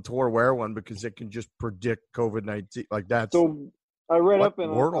everyone on the tour wear one because it can just predict COVID-19. Like that's So I read what up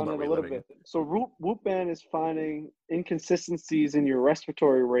on world it are a we little living in? bit. So Whoop Band is finding inconsistencies in your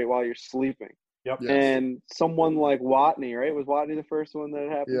respiratory rate while you're sleeping. Yep. Yes. And someone like Watney, right? Was Watney the first one that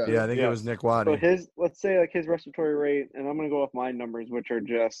happened? Yeah. to? Yeah, I think it was Yes. Nick So Watney. let's say like his respiratory rate, and I'm gonna go off my numbers, which are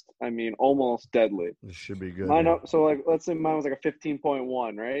just, I mean, almost deadly. This should be good. Mine here. up. So like, let's say mine was like a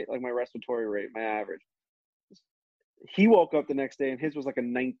 15.1, right? Like my respiratory rate, my average. He woke up the next day and his was like a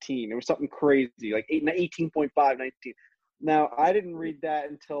 19. It was something crazy, like 18.5, 19. Now, I didn't read that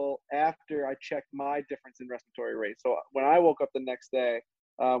until after I checked my difference in respiratory rate. So when I woke up the next day,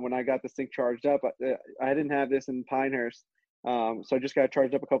 when I got this thing charged up, I didn't have this in Pinehurst. So I just got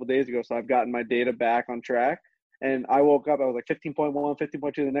charged up a couple days ago. So I've gotten my data back on track. And I woke up, I was like 15.1,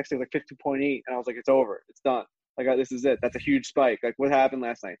 15.2. The next day was like 15.8. And I was like, it's over. It's done. Like, this is it. That's a huge spike. Like, what happened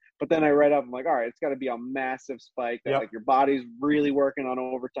last night? But then I read up, I'm like, all right, it's got to be a massive spike that, Yep. like, your body's really working on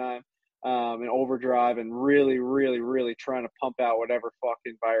overtime and overdrive and really, really, really trying to pump out whatever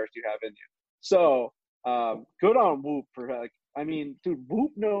fucking virus you have in you. So, good on Whoop for, like, I mean, dude,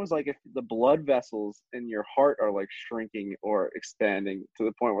 Whoop knows, like, if the blood vessels in your heart are, like, shrinking or expanding to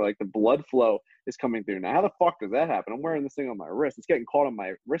the point where, like, the blood flow is coming through. Now, how the fuck does that happen? I'm wearing this thing on my wrist. It's getting caught on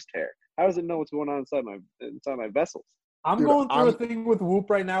my wrist hair. How does it know what's going on inside my vessels? I'm Dude, going through I'm- a thing with Whoop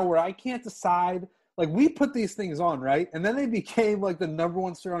right now where I can't decide. Like, we put these things on, right? And then they became, like, the number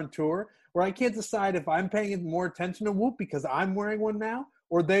one store on tour, where I can't decide if I'm paying more attention to Whoop because I'm wearing one now,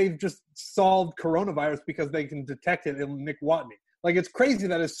 or they've just solved coronavirus because they can detect it in Nick Watney. Like, it's crazy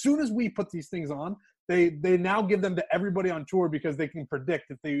that as soon as we put these things on, they now give them to everybody on tour because they can predict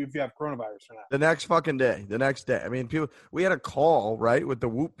if you have coronavirus or not. The next day. I mean, we had a call, right, with the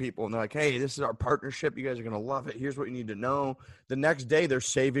Whoop people, and they're like, hey, this is our partnership. You guys are going to love it. Here's what you need to know. The next day, they're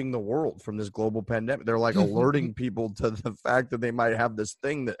saving the world from this global pandemic. They're like alerting people to the fact that they might have this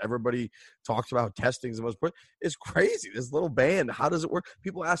thing that everybody talks about. Testing is the most important. It's crazy. This little band, how does it work?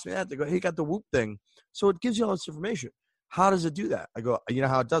 People ask me that. They go, hey, you got the Whoop thing. So it gives you all this information. How does it do that? I go, you know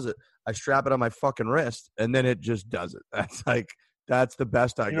how it does it? I strap it on my fucking wrist, and then it just does it. That's the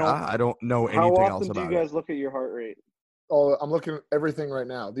best I got. I don't know anything else How often about do you guys look at your heart rate? Oh, I'm looking at everything right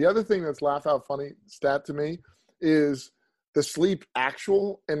now. The other thing that's laugh out funny stat to me is the sleep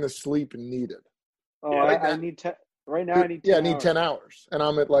actual and the sleep needed. Oh, Yeah, I need 10. Right now, I need 10 I need 10 hours. And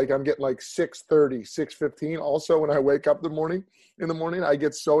I'm getting like 6:30, 6:15. Also, when I wake up in the morning, I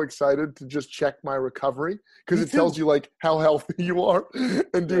get so excited to just check my recovery because Me it tells too. you like how healthy you are.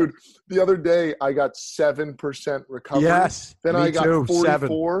 And dude, the other day I got 7% recovery. Yes, Then me I got too,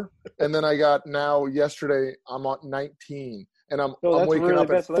 44. And then I got yesterday I'm at 19. And I'm that's waking really up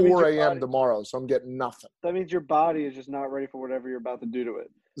bad. at So that means 4 your a.m. body- tomorrow. So I'm getting nothing. That means your body is just not ready for whatever you're about to do to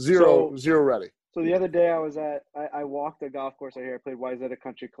it. Zero ready. So the other day I walked a golf course out here. I played Wayzata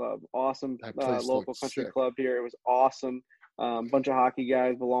Country Club. Awesome That place local looks country sick. club here. It was awesome. Bunch of hockey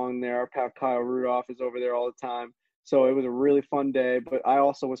guys belong there. Our pal Kyle Rudolph is over there all the time. So it was a really fun day. But I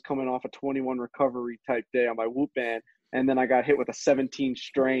also was coming off a 21 recovery type day on my Whoop band. And then I got hit with a 17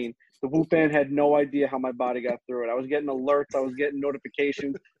 strain. The Whoop band had no idea how my body got through it. I was getting alerts. I was getting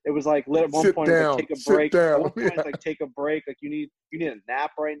notifications. It was like at one Sit point, it was down. like, take a Sit break. At down. one point, it's like, take a break. Like, you need a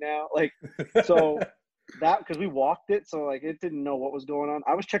nap right now. Like, so that, because we walked it, so like it didn't know what was going on.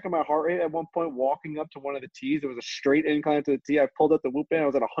 I was checking my heart rate at one point, walking up to one of the tees. There was a straight incline to the tee. I pulled up the Whoop band. I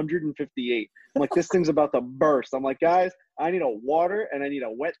was at 158. I'm like, this thing's about to burst. I'm like, guys, I need a water and I need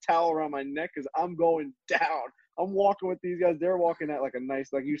a wet towel around my neck because I'm going down. I'm walking with these guys. They're walking at like a nice,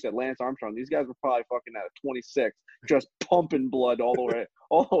 like you said, Lance Armstrong. These guys were probably fucking at a 26, just pumping blood all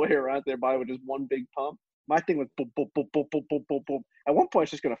the way around their body with just one big pump. My thing was boom, boom, boom, boom, boom, boom, boom, boom. At one point,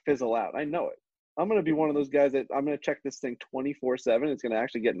 it's just gonna fizzle out. I know it. I'm gonna be one of those guys that I'm gonna check this thing 24/7. It's gonna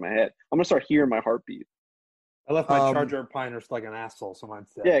actually get in my head. I'm gonna start hearing my heartbeat. I left my charger at Pinehurst like an asshole, so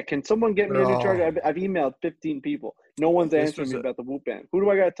mine's dead. Yeah, can someone get me a new charger? I've emailed 15 people. No one's answering me about the Whoop band. Who do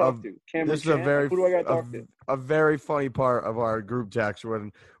I got to talk to? Cameron This is a Chan? very Who do I got to talk to? a very funny part of our group text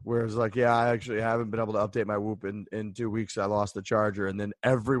where it's like, yeah, I actually haven't been able to update my Whoop in 2 weeks. I lost the charger, and then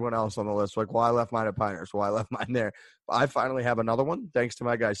everyone else on the list like, well, I left mine at Pinehurst. Well, I left mine there. I finally have another one thanks to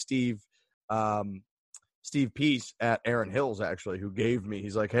my guy Steve Peace at Aaron Hills, actually, who gave me.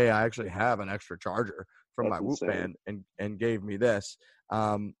 He's like, hey, I actually have an extra charger from That's my Whoop insane. band and gave me this.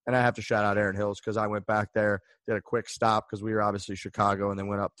 And I have to shout out Aaron Hills because I went back there, did a quick stop because we were obviously Chicago and then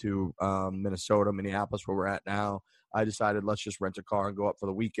went up to Minnesota, Minneapolis, where we're at now. I decided let's just rent a car and go up for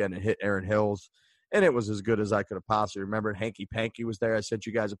the weekend and hit Aaron Hills. And it was as good as I could have possibly remembered. Hanky Panky was there. I sent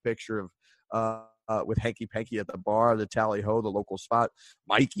you guys a picture of with Hanky Panky at the bar, the Tally Ho, the local spot.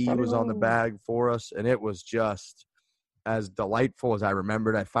 Mikey was on the bag for us, and it was just as delightful as I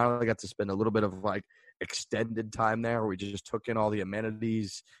remembered. I finally got to spend a little bit of like extended time there. We just took in all the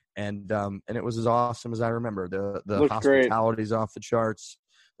amenities, and it was as awesome as I remember. The hospitality is off the charts.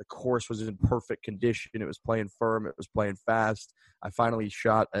 The course was in perfect condition. It was playing firm. It was playing fast. I finally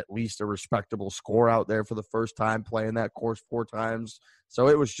shot at least a respectable score out there for the first time playing that course 4 times. So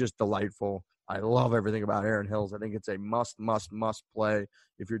it was just delightful. I love everything about Erin Hills. I think it's a must play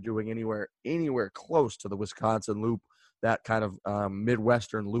if you're doing anywhere close to the Wisconsin Loop, that kind of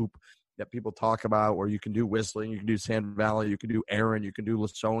Midwestern loop that people talk about where you can do Whistling, you can do Sand Valley, you can do Erin, you can do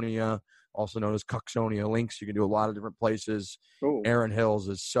Lasonia, also known as Cuxonia Links. You can do a lot of different places. Ooh. Erin Hills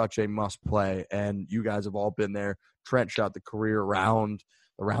is such a must play, and you guys have all been there. Trent shot the career round,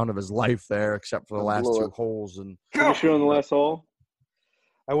 the round of his life there, except for the last 2 holes. And did you shoot on the last hole?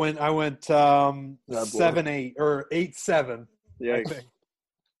 I went 7-8 or 8-7. Yeah,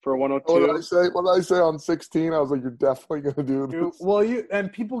 for 102. What did I say on 16? I was like, you're definitely going to do this. Well,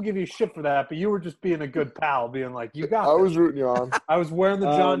 and people give you shit for that, but you were just being a good pal, being like, you got I this. was rooting you on. I was wearing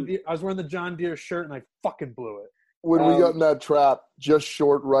the John Deere shirt, and I fucking blew it. When we got in that trap just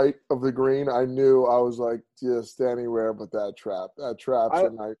short right of the green, I knew I was like, just anywhere but that trap. That trap's a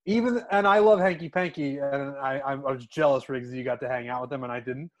night. And I love Hanky Panky, and I was jealous, Riggs, that you got to hang out with him, and I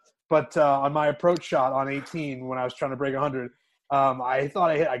didn't. But on my approach shot on 18, when I was trying to break 100, I thought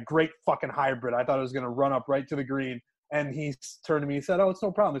I hit a great fucking hybrid. I thought it was going to run up right to the green. And he turned to me and said, "Oh, it's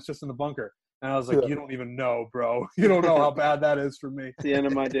no problem. It's just in the bunker." And I was like, You don't even know, bro. You don't know how bad that is for me. It's the end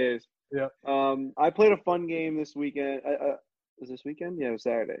of my days. Yeah. I played a fun game this weekend. Was this weekend? Yeah, it was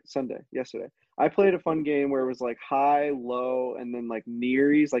yesterday. I played a fun game where it was like high, low, and then like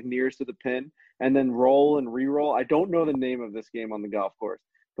nearest to the pin, and then roll and re-roll. I don't know the name of this game on the golf course.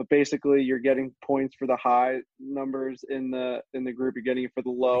 But basically, you're getting points for the high numbers in the group. You're getting it for the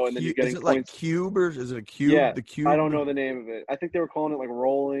low, and then you're getting points. Like cube, or is it a cube? Yeah, the cube. I don't know the name of it. I think they were calling it like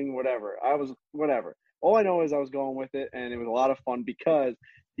rolling, whatever. Whatever. All I know is I was going with it, and it was a lot of fun because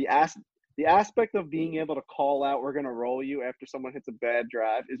the aspect of being able to call out, "We're gonna roll you" after someone hits a bad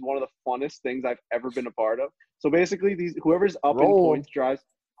drive is one of the funnest things I've ever been a part of. So basically, whoever's up in points drives.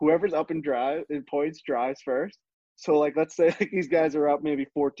 Whoever's up in points drives first. So, like, let's say like these guys are up maybe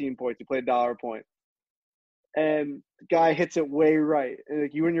 14 points. You play $1 a point. And the guy hits it way right. And,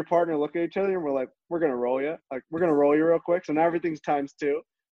 like, you and your partner look at each other and we're like, we're going to roll you. Like, we're going to roll you real quick. So now everything's ×2.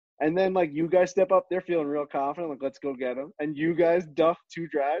 And then, like, you guys step up. They're feeling real confident. Like, let's go get them. And you guys duff 2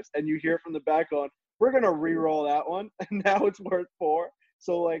 drives. And you hear from the back on, we're going to re-roll that one. And now it's worth 4.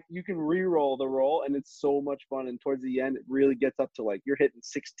 So, like, you can re-roll the roll. And it's so much fun. And towards the end, it really gets up to, like, you're hitting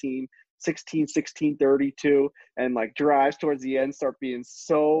 16, 32, and like drives towards the end start being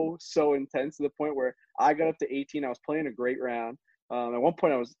so intense to the point where I got up to 18. I was playing a great round. At one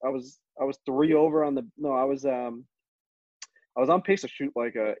point I was 3 over on the I was on pace to shoot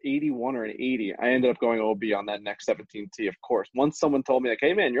like a 81 or an 80. I ended up going OB on that next 17 tee, of course. Once someone told me like,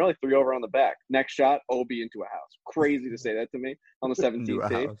 "Hey man, you're only 3 over on the back. Next shot, OB into a house." Crazy to say that to me on the 17th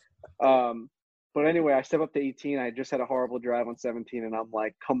tee. But anyway, I step up to 18. I just had a horrible drive on 17, and I'm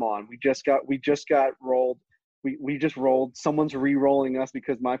like, come on. We just got rolled. We just rolled. Someone's re-rolling us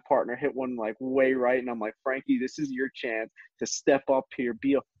because my partner hit one like way right. And I'm like, Frankie, this is your chance to step up here,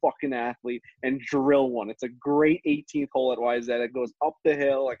 be a fucking athlete, and drill one. It's a great 18th hole at YZ. It goes up the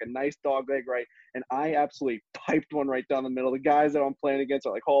hill like a nice dog leg right. And I absolutely piped one right down the middle. The guys that I'm playing against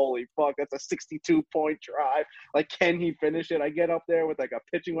are like, holy fuck, that's a 62-point drive. Like, can he finish it? I get up there with like a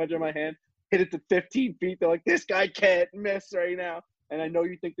pitching wedge in my hand. Hit it to 15 feet. They're like, this guy can't miss right now. And I know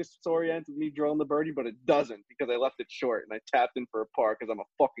you think this story ends with me drilling the birdie, but it doesn't because I left it short and I tapped in for a par because I'm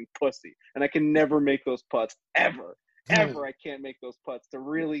a fucking pussy. And I can never make those putts, ever. Ever I can't make those putts to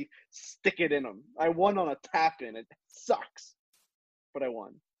really stick it in them. I won on a tap in. It sucks, but I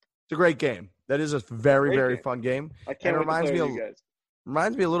won. It's a great game. That is a very fun game. I can't wait to play with you guys.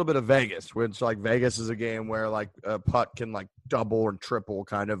 Reminds me a little bit of Vegas, which like Vegas is a game where like a putt can like double or triple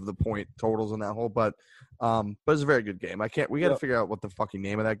kind of the point totals in that hole. But it's a very good game. We got to figure out what the fucking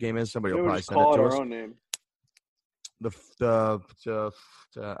name of that game is. Somebody will probably send it to our us. Own name. I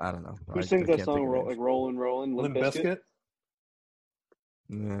don't know. Who sings that song? Like Rollin', Limp Bizkit?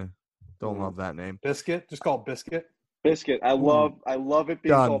 Yeah, don't love that name. Biscuit, just call it Biscuit. Biscuit. I love it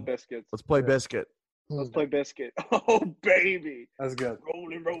being called Biscuits. Let's play Biscuit. Let's play Biscuit. Oh, baby. That's good.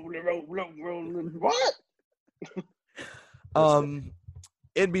 Rolling. What?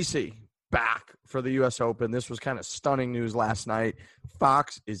 NBC back for the U.S. Open. This was kind of stunning news last night.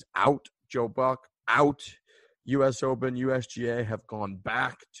 Fox is out. Joe Buck out. U.S. Open, USGA have gone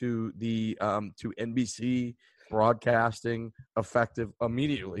back to the to NBC broadcasting effective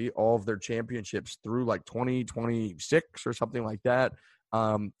immediately all of their championships through like 2026 or something like that.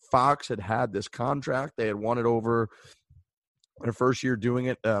 Fox had this contract. They had won it over their first year doing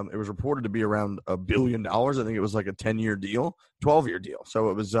it. It was reported to be around $1 billion. I think it was like a 10-year deal, 12-year deal. So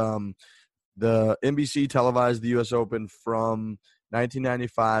it was the NBC televised the U.S. Open from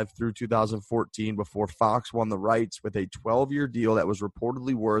 1995 through 2014 before Fox won the rights with a 12-year deal that was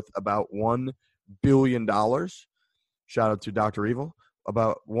reportedly worth about $1 billion. Shout out to Dr. Evil.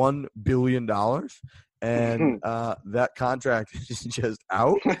 About $1 billion. And that contract is just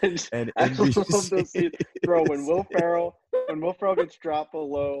out. And I love NBC those scenes. Bro, when Will Ferrell gets dropped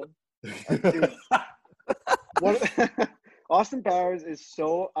below, dude, Austin Powers is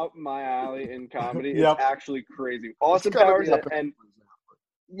so up my alley in comedy. Yep. It's actually crazy. Austin Powers and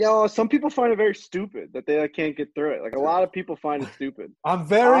some people find it very stupid that they can't get through it. Like a lot of people find it stupid. I'm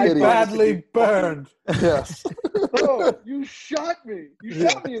very badly burned. Yes. Oh, you shot me. You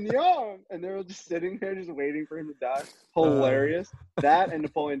shot me in the arm. And they were just sitting there just waiting for him to die. Hilarious. That and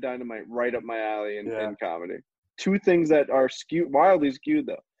Napoleon Dynamite right up my alley in comedy. Two things that are wildly skewed,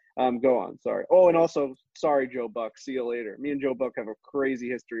 though. Go on. Sorry. Oh, and also, sorry, Joe Buck. See you later. Me and Joe Buck have a crazy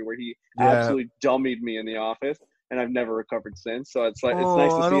history where he absolutely dummied me in the office, and I've never recovered since. So it's nice to see him get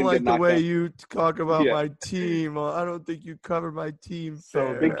knocked out. I don't like the way you talk about my team. I don't think you covered my team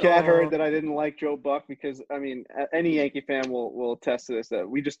fair. Big Cat heard that I didn't like Joe Buck because, I mean, any Yankee fan will attest to this, that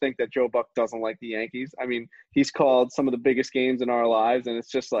we just think that Joe Buck doesn't like the Yankees. I mean, he's called some of the biggest games in our lives, and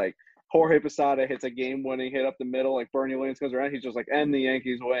it's just like Jorge Posada hits a game-winning hit up the middle, like Bernie Williams goes around, he's just like, and the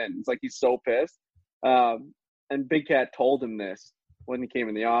Yankees win. It's like he's so pissed. And Big Cat told him this when he came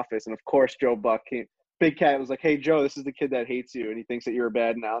in the office, and of course Joe Buck came. Big Cat was like, hey, Joe, this is the kid that hates you, and he thinks that you're a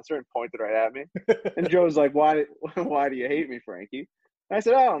bad announcer, and pointed right at me. And Joe's like, why do you hate me, Frankie? And I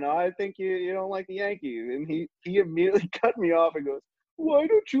said, I don't know. I think you don't like the Yankees. And he immediately cut me off and goes, why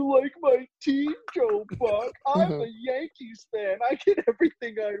don't you like my team, Joe Buck? I'm a Yankees fan. I get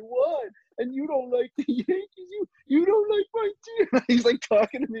everything I want. And you don't like the Yankees. You don't like my team. He's like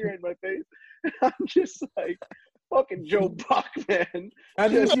talking to me right in my face. And I'm just like, fucking Joe Buck, man.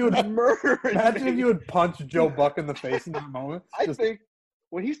 Imagine if you would punch Joe Buck in the face in that moment. I think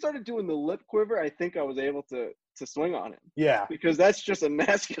when he started doing the lip quiver, I think I was able to swing on him. Yeah. Because that's just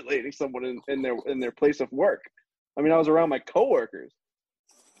emasculating someone in their place of work. I mean, I was around my coworkers.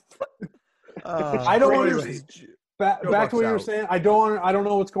 I don't understand. Back to what you were saying. I don't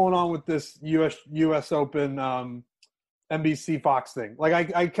know what's going on with this U.S. Open NBC Fox thing.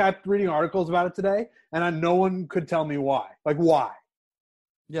 Like I kept reading articles about it today, and no one could tell me why. Like why?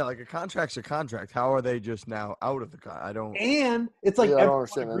 Yeah, like a contract's a contract. How are they just now out of the contract? I don't. And it's like everyone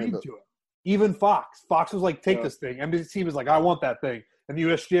agreed to it. Even Fox. Fox was like, take this thing. NBC was like, I want that thing, and the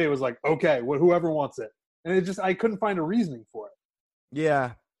USGA was like, okay, whoever wants it. And I couldn't find a reasoning for it.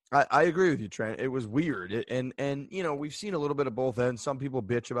 Yeah. I agree with you, Trent. It was weird. And we've seen a little bit of both ends. Some people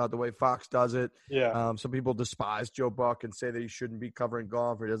bitch about the way Fox does it. Yeah. Some people despise Joe Buck and say that he shouldn't be covering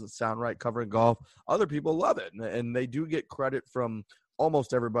golf or it doesn't sound right covering golf. Other people love it. And they do get credit from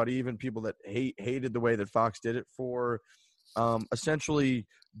almost everybody, even people that hated the way that Fox did it, for essentially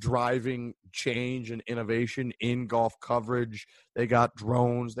driving change and innovation in golf coverage. They got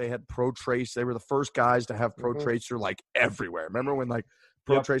drones. They had Pro Trace. They were the first guys to have Pro Tracer like everywhere. Remember when like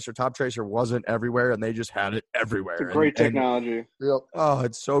Pro Tracer, Top Tracer wasn't everywhere, and they just had it everywhere. It's a great technology. Oh,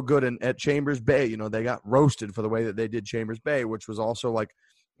 it's so good. And at Chambers Bay, they got roasted for the way that they did Chambers Bay, which was also like,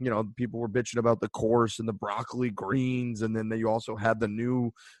 people were bitching about the course and the broccoli greens, and then you also had the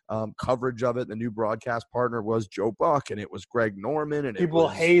new coverage of it. The new broadcast partner was Joe Buck, and it was Greg Norman. And people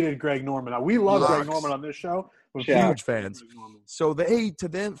hated Greg Norman. Now, we love Greg Norman on this show. We're huge fans. So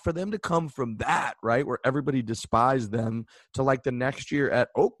for them to come from that, right, where everybody despised them, to like the next year at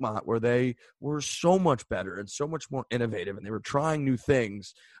Oakmont, where they were so much better and so much more innovative, and they were trying new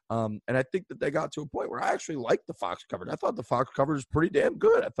things. And I think that they got to a point where I actually liked the Fox coverage. I thought the Fox coverage was pretty damn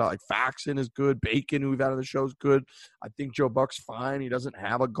good. I thought like Faxon is good. Bacon, who we've had on the show, is good. I think Joe Buck's fine. He doesn't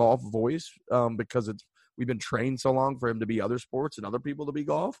have a golf voice because we've been trained so long for him to be other sports and other people to be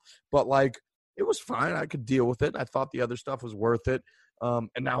golf. But like, it was fine. I could deal with it. I thought the other stuff was worth it. And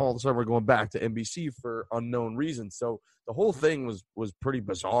now all of a sudden we're going back to NBC for unknown reasons. So the whole thing was pretty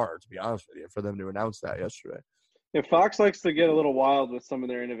bizarre, to be honest with you, for them to announce that yesterday. Yeah, Fox likes to get a little wild with some of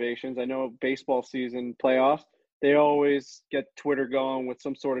their innovations. I know baseball season playoffs, they always get Twitter going with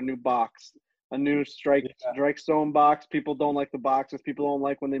some sort of new box. a new strike zone box. People don't like the boxes. People don't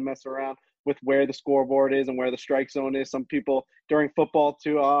like when they mess around with where the scoreboard is and where the strike zone is. Some people during football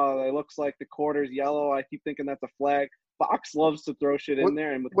too, it looks like the quarter's yellow. I keep thinking that's a flag. Fox loves to throw shit in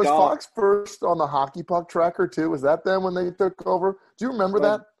there. And with was golf, Fox first on the hockey puck tracker too? Was that them when they took over? Do you remember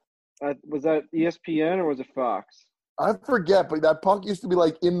that? Was that ESPN or was it Fox? I forget, but that puck used to be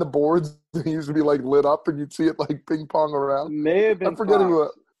like in the boards. It used to be like lit up, and you'd see it like ping pong around. May have been. I'm forgetting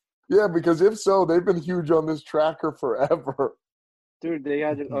Fox. what. Yeah, because if so, they've been huge on this tracker forever. Dude, they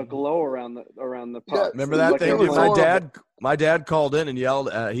had a glow around the puck. Yeah, Remember that thing? it was My dad called in and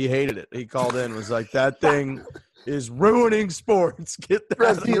yelled. He hated it. He called in and was like, "That thing is ruining sports. Get that."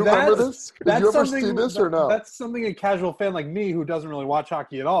 Brett, do you remember this? Did you ever see something- this or no? That's something a casual fan like me who doesn't really watch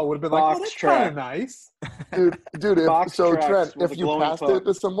hockey at all would have been like, Fox "Oh, that's track. kind of nice." Dude. Fox tracks Trent, with if a you glowing passed puck. it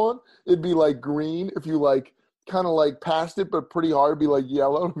to someone, it'd be like green. If you like kind of like passed it, but pretty hard, it'd be like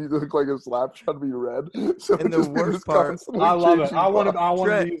yellow. If you look like a slap shot, it'd be red. So And it'd the just be worst this part- constantly I love it. changing I want puck. to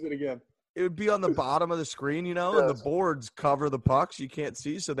Trent. use it again. It would be on the bottom of the screen, and the Yes. boards cover the pucks. You can't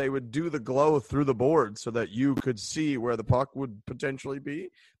see, so they would do the glow through the board so that you could see where the puck would potentially be.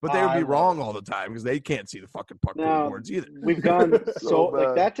 But they would I be love wrong it. all the time because they can't see the fucking puck through the No, boards either. we've gone So like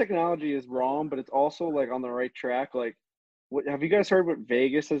bad. that technology is wrong, but it's also like on the right track. Like, have you guys heard what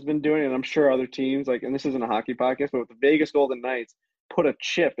Vegas has been doing? And I'm sure other teams, like, and this isn't a hockey podcast, but with the Vegas Golden Knights, put a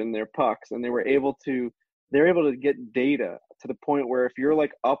chip in their pucks, and they're able to get data to the point where if you're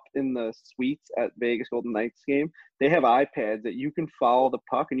like up in the suites at Vegas Golden Knights game, they have iPads that you can follow the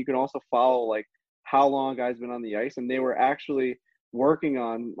puck, and you can also follow like how long a guy's been on the ice. And they were actually working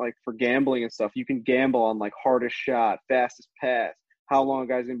on like for gambling and stuff. You can gamble on like hardest shot, fastest pass, how long a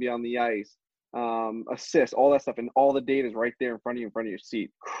guy's gonna be on the ice, assists, all that stuff, and all the data is right there in front of you, in front of your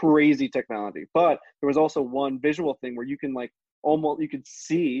seat. Crazy technology. But there was also one visual thing where you can like you could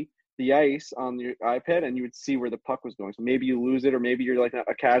see the ice on your iPad and you would see where the puck was going. So maybe you lose it, or maybe you're like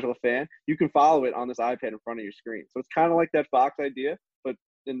a casual fan. You can follow it on this iPad in front of your screen. So it's kind of like that Fox idea, but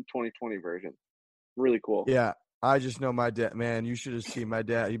in 2020 version. Really cool. Yeah, I just know my dad. Man, you should have seen my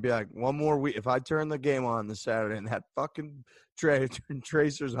dad. He'd be like, one more week. If I turn the game on this Saturday and that fucking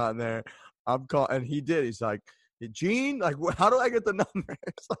tracer's on there, I'm calling. And he did. He's like, Gene, like, how do I get the number?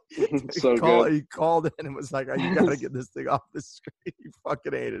 It's like, So good. He called in and was like, oh, you got to get this thing off the screen. He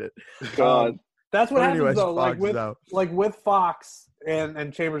fucking hated it. God. That's what But happens anyways, though. Fox, Like with Fox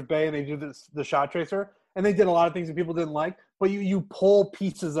and Chambers Bay, and they do the shot tracer, and they did a lot of things that people didn't like. But you pull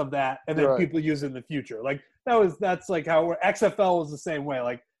pieces of that, and then Right. people use it in the future. Like that's like how XFL was the same way.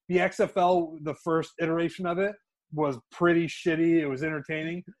 Like the XFL, the first iteration of it was pretty shitty. It was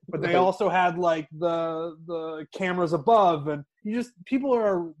entertaining, but they Right. also had like the cameras above, and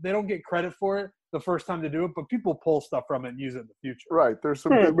they don't get credit for it the first time to do it, but people pull stuff from it and use it in the future. Right. There's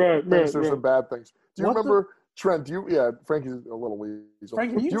some good things. There's some bad things. Do you remember, Trent? Frankie's a little weasel.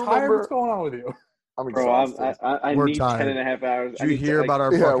 Frank, are you Do tired? remember? What's going on with you? I'm Bro, exhausted. I We're need tired. 10.5 hours. Did you hear about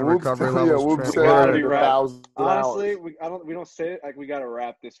our Yeah, fucking Whoops, recovery yeah, levels? Whoops Trent? said We gotta gotta- be 1,000 Honestly, hours. we don't say it like we gotta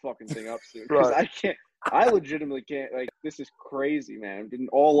wrap this fucking thing up soon. Right. Because I can't. I legitimately can't. Like, this is crazy, man. I've been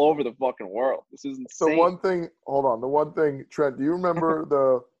all over the fucking world. This is insane. The one thing, Trent, do you remember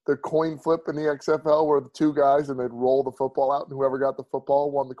the coin flip in the XFL where the two guys and they'd roll the football out and whoever got the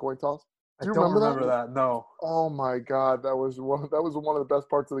football won the coin toss? I Do you don't remember that? No. Oh my God, that was one of the best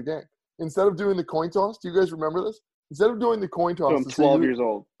parts of the game. Instead of doing the coin toss, do you guys remember this? Instead of doing the coin So toss I'm to see 12 years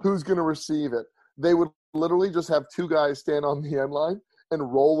old. who's going to receive it, they would literally just have two guys stand on the end line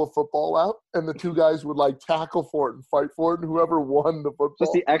and roll the football out, and the two guys would like tackle for it and fight for it, and whoever won the football,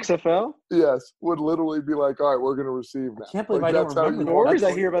 Just the XFL? yes, would literally be like, all right, we're going to receive now. I can't believe Like, I don't that's how remember you The that. won. stories I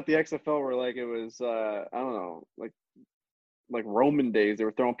That's- hear about the XFL were like it was, I don't know, like Roman days. They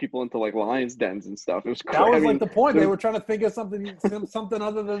were throwing people into like lions dens and stuff. It was That was I mean, like the point. They they're were trying to think of something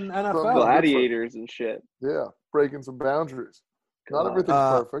other than NFL. gladiators and shit. Yeah, breaking some boundaries. Not God.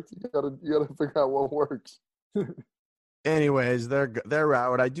 everything's perfect. You gotta figure out what works. Anyways, they're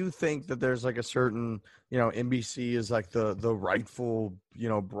out. I do think that there's like a certain, NBC is like the rightful,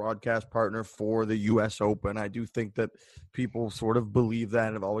 broadcast partner for the U.S. Open. I do think that people sort of believe that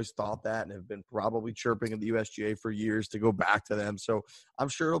and have always thought that and have been probably chirping at the USGA for years to go back to them. So I'm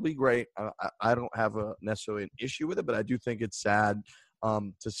sure it'll be great. I don't have necessarily an issue with it, but I do think it's sad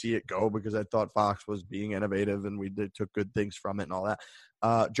to see it go because I thought Fox was being innovative and took good things from it and all that.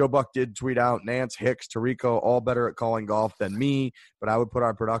 Joe Buck did tweet out, Nance, Hicks, Tirico, all better at calling golf than me, but I would put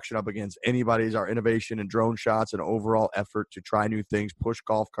our production up against anybody's. Our innovation and drone shots and overall effort to try new things, push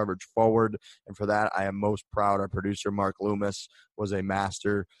golf coverage forward. And for that, I am most proud. Our producer, Mark Loomis, was a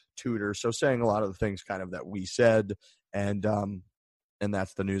master tutor. So saying a lot of the things kind of that we said. And and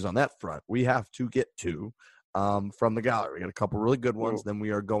that's the news on that front. We have to get to from the gallery. We got a couple really good ones. Then we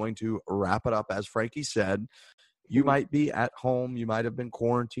are going to wrap it up. As Frankie said, you might be at home. You might have been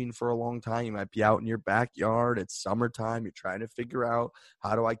quarantined for a long time. You might be out in your backyard. It's summertime. You're trying to figure out,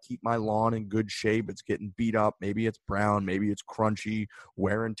 how do I keep my lawn in good shape? It's getting beat up. Maybe it's brown. Maybe it's crunchy,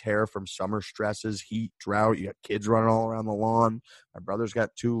 wear and tear from summer stresses, heat, drought. You got kids running all around the lawn. My brother's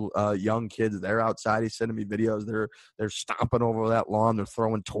got two young kids. They're outside. He's sending me videos. They're stomping over that lawn. They're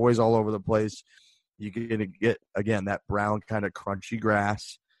throwing toys all over the place. You're going to get, again, that brown kind of crunchy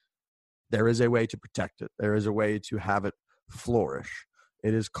grass. There is a way to protect it. There is a way to have it flourish.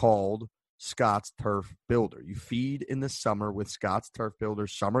 It is called Scott's Turf Builder. You feed in the summer with Scott's Turf Builder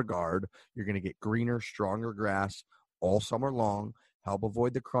Summer Guard. You're going to get greener, stronger grass all summer long. Help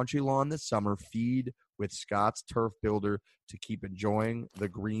avoid the crunchy lawn this summer. Feed with Scott's Turf Builder to keep enjoying the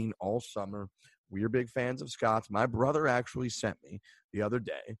green all summer. We're big fans of Scott's. My brother actually sent me the other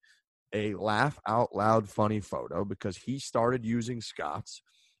day a laugh out loud funny photo because he started using Scott's.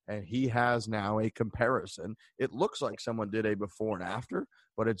 And he has now a comparison. It looks like someone did a before and after,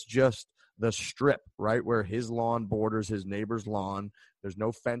 but it's just the strip, right, where his lawn borders his neighbor's lawn. There's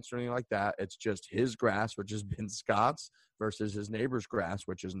no fence or anything like that. It's just his grass, which has been Scott's, versus his neighbor's grass,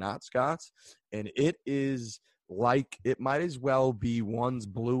 which is not Scott's. And it is like it might as well be one's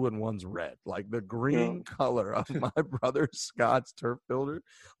blue and one's red. Like the green color of my brother Scott's Turf Builder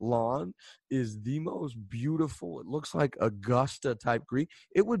lawn is the most beautiful. It looks like Augusta type green.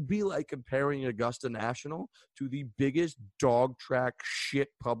 It would be like comparing Augusta National to the biggest dog track shit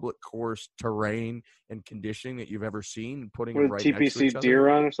public course terrain and conditioning that you've ever seen, and putting it right next to each TPC other. deer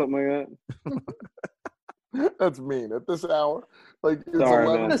run or something like that. That's mean at this hour. Like it's Sorry,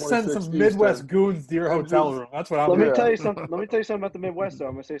 man. I'm gonna 11:26 send some Midwest Eastern. goons to your hotel room. That's what I'm Let me doing. tell you something. Let me tell you something about the Midwest. Though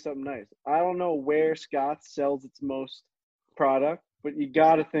I'm gonna say something nice. I don't know where Scott's sells its most product, but you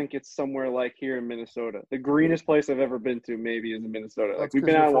got to think it's somewhere like here in Minnesota. The greenest place I've ever been to, maybe, is in Minnesota. Like That's we've 'cause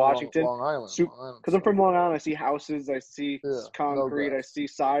been you're out in from Washington. Long Island. Because I'm from Long Island, I see houses, I see Yeah, concrete, no I grass. see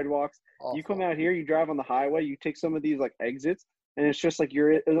sidewalks. Awful. You come out here, you drive on the highway, you take some of these like exits, and it's just like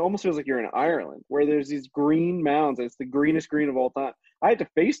it almost feels like you're in Ireland, where there's these green mounds. And it's the greenest green of all time. I had to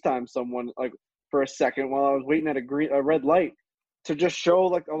FaceTime someone like for a second while I was waiting at a red light to just show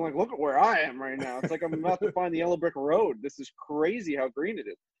I'm like, look at where I am right now. It's like I'm about to find the Yellow Brick Road. This is crazy how green it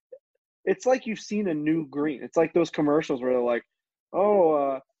is. It's like you've seen a new green. It's like those commercials where they're like,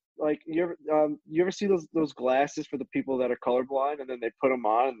 like you ever see those glasses for the people that are colorblind, and then they put them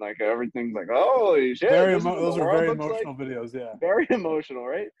on, and like everything's like, holy shit! Those are very emotional videos. Yeah. Very emotional,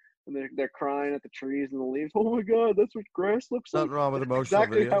 right? And they're crying at the trees and the leaves. Oh my God, that's what grass looks like. Nothing wrong with emotional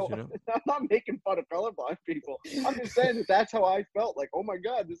videos, you know. I'm not making fun of colorblind people. I'm just saying that's how I felt. Like, oh my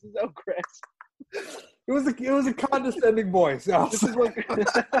God, this is how grass. It was a condescending voice. This is what.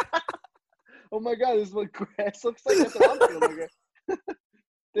 Oh my God, this is what grass looks like. That's what I'm feeling like.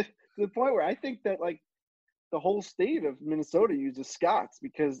 To the point where I think that like the whole state of Minnesota uses Scott's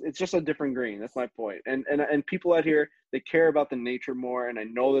because it's just a different green. That's my point. And people out here, they care about the nature more, and I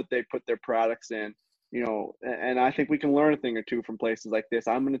know that they put their products in, you know, and I think we can learn a thing or two from places like this.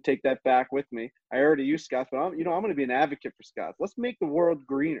 I'm going to take that back with me. I already use Scott's, but I'm going to be an advocate for Scott's. Let's make the world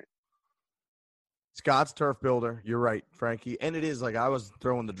greener. Scott's Turf Builder. You're right, Frankie. And it is like I was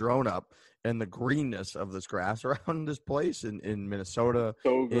throwing the drone up, and the greenness of this grass around this place in Minnesota,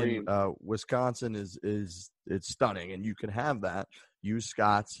 So green. in Wisconsin is it's stunning, and you can have that. Use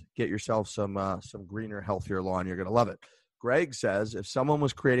Scott's, get yourself some greener, healthier lawn. You're gonna love it. Greg says, if someone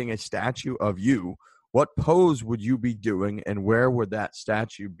was creating a statue of you, what pose would you be doing, and where would that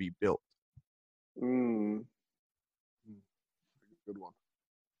statue be built? Mm. Good one.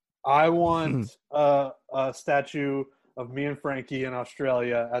 I want a statue of me and Frankie in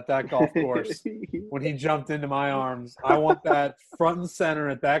Australia at that golf course when he jumped into my arms. I want that front and center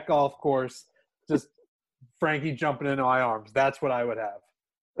at that golf course, just Frankie jumping into my arms. That's what I would have.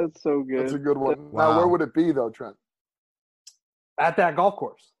 That's so good. That's a good one. Wow. Now, where would it be, though, Trent? At that golf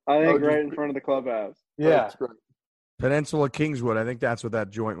course. I think Oh, right in front of the clubhouse. Yeah. That's great. Peninsula Kingswood. I think that's what that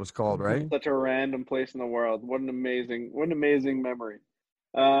joint was called, right? Such a random place in the world. What an amazing memory.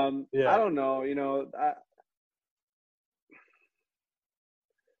 Yeah. I don't know, you know,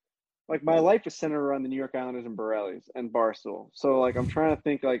 like my life is centered around the New York Islanders and Borellis and Barstool. So like I'm trying to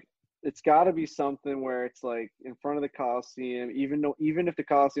think like it's got to be something where it's like in front of the Coliseum, even if the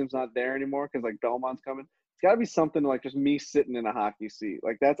Coliseum's not there anymore because like Belmont's coming. It's got to be something like just me sitting in a hockey seat,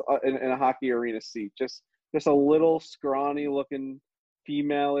 like that's in a hockey arena seat, just a little scrawny looking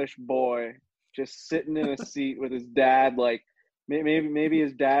female-ish boy just sitting in a seat with his dad like maybe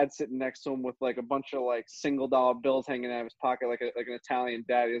his dad's sitting next to him with like a bunch of like $1 bills hanging out of his pocket, like an Italian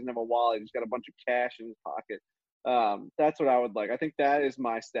dad. He doesn't have a wallet; he's got a bunch of cash in his pocket. That's what I would like. I think that is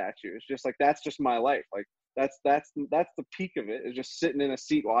my statue. It's just like that's just my life. Like that's the peak of it. Is just sitting in a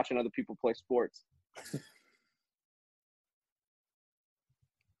seat watching other people play sports.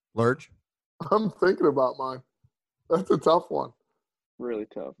 Lurch? I'm thinking about mine. That's a tough one. Really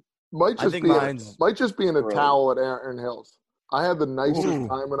tough. Might just be in a really? towel at Aaron Hills. I had the nicest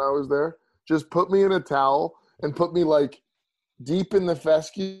time when I was there. Just put me in a towel and put me like deep in the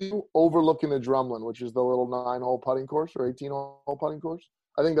fescue overlooking the Drumlin, which is the little 9-hole putting course or 18-hole putting course.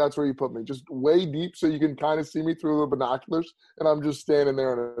 I think that's where you put me. Just way deep so you can kind of see me through the binoculars, and I'm just standing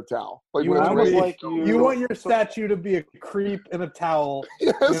there in a towel. Like you want your statue to be a creep in a towel in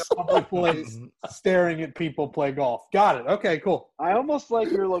a public place staring at people play golf. Got it. Okay, cool. I almost like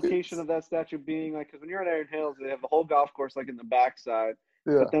your location of that statue being like, because when you're at Aaron Hills, they have the whole golf course like in the backside.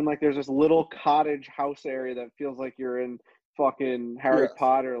 Yeah. But then like there's this little cottage house area that feels like you're in fucking Harry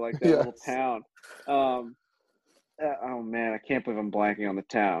Potter, like that little town. Oh man, I can't believe I'm blanking on the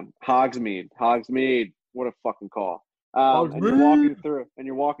town. Hogsmeade. What a fucking call. And you're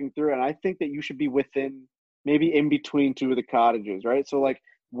walking through, and I think that you should be within, maybe in between two of the cottages, right? So like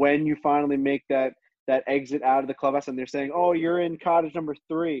when you finally make that exit out of the clubhouse, and they're saying, "Oh, you're in cottage number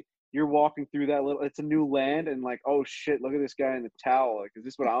 3." You're walking through that it's a new land, and like, oh shit, look at this guy in the towel. Like, is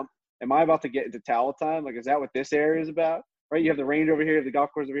this what am I about to get into towel time? Like, is that what this area is about? Right, you have the range over here, the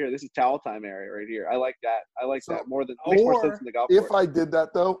golf course over here. This is towel time area right here. I like that. That more than makes more sense in the golf course. If I did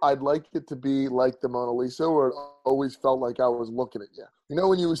that though, I'd like it to be like the Mona Lisa, where it always felt like I was looking at you. You know,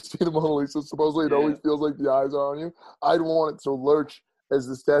 when you see the Mona Lisa, supposedly it always feels like the eyes are on you. I'd want it so Lurch, as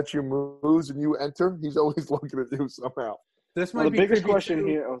the statue moves and you enter, he's always looking at you somehow. This might be the biggest question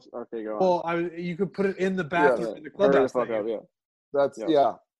here. Oh, okay, go on. Well, you could put it in the bathroom in the clubhouse.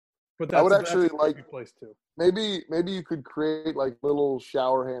 But I would actually like place too. Maybe you could create like little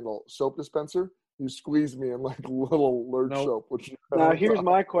shower handle soap dispenser. You squeeze me in like little Lurch soap. Now here's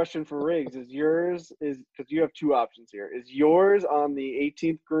my question for Riggs: Is yours because you have two options here? Is yours on the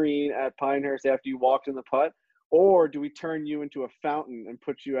 18th green at Pinehurst after you walked in the putt, or do we turn you into a fountain and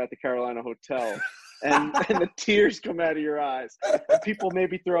put you at the Carolina Hotel? And the tears come out of your eyes. And people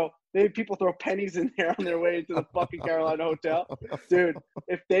throw pennies in there on their way into the fucking Carolina Hotel. Dude,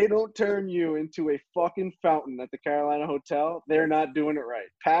 if they don't turn you into a fucking fountain at the Carolina Hotel, they're not doing it right.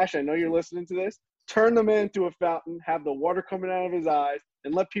 Pash, I know you're listening to this. Turn the man into a fountain, have the water coming out of his eyes,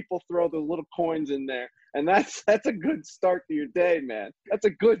 and let people throw the little coins in there. And that's a good start to your day, man. That's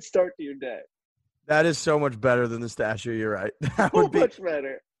a good start to your day. That is so much better than the statue. You're right. That would be much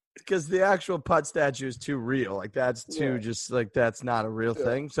better. Because the actual putt statue is too real. Like that's too just like that's not a real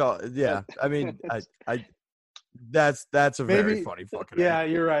thing. So I mean, that's a very funny fucking. Yeah,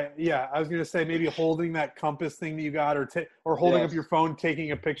 you're right. Yeah, I was gonna say maybe holding that compass thing that you got, or holding up your phone,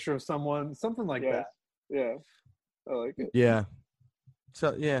 taking a picture of someone, something like that. Yeah, I like it. Yeah.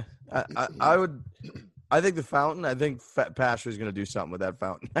 So I would. I think the fountain. I think Pasher's going to do something with that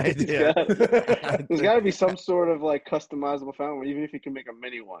fountain idea. There's got to be some sort of like customizable fountain, even if you can make a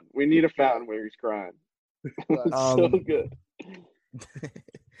mini one. We need a fountain where he's crying. So good.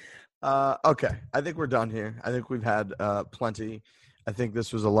 Okay, I think we're done here. I think we've had plenty. I think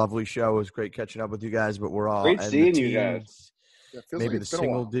this was a lovely show. It was great catching up with you guys, but we're all great seeing you guys. Maybe the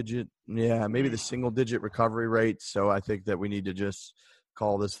single digit recovery rate. So I think that we need to just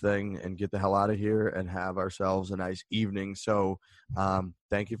call this thing and get the hell out of here and have ourselves a nice evening. So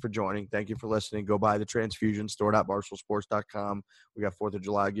thank you for joining. Thank you for listening. Go buy the Transfusion, store.barstoolsports.com. We got 4th of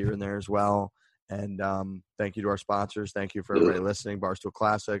July gear in there as well. And thank you to our sponsors. Thank you for everybody listening. Barstool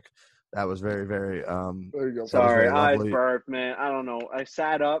Classic. That was very, very there you go. Sorry, I burped, man. I don't know. I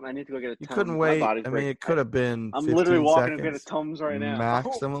sat up. I need to go get a Tums. You couldn't wait. I mean, it could have been I'm literally walking to get a Tums right now.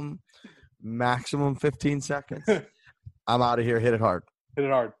 Maximum 15 seconds. I'm out of here. Hit it hard. Hit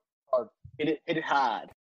it hard. Hit it hard.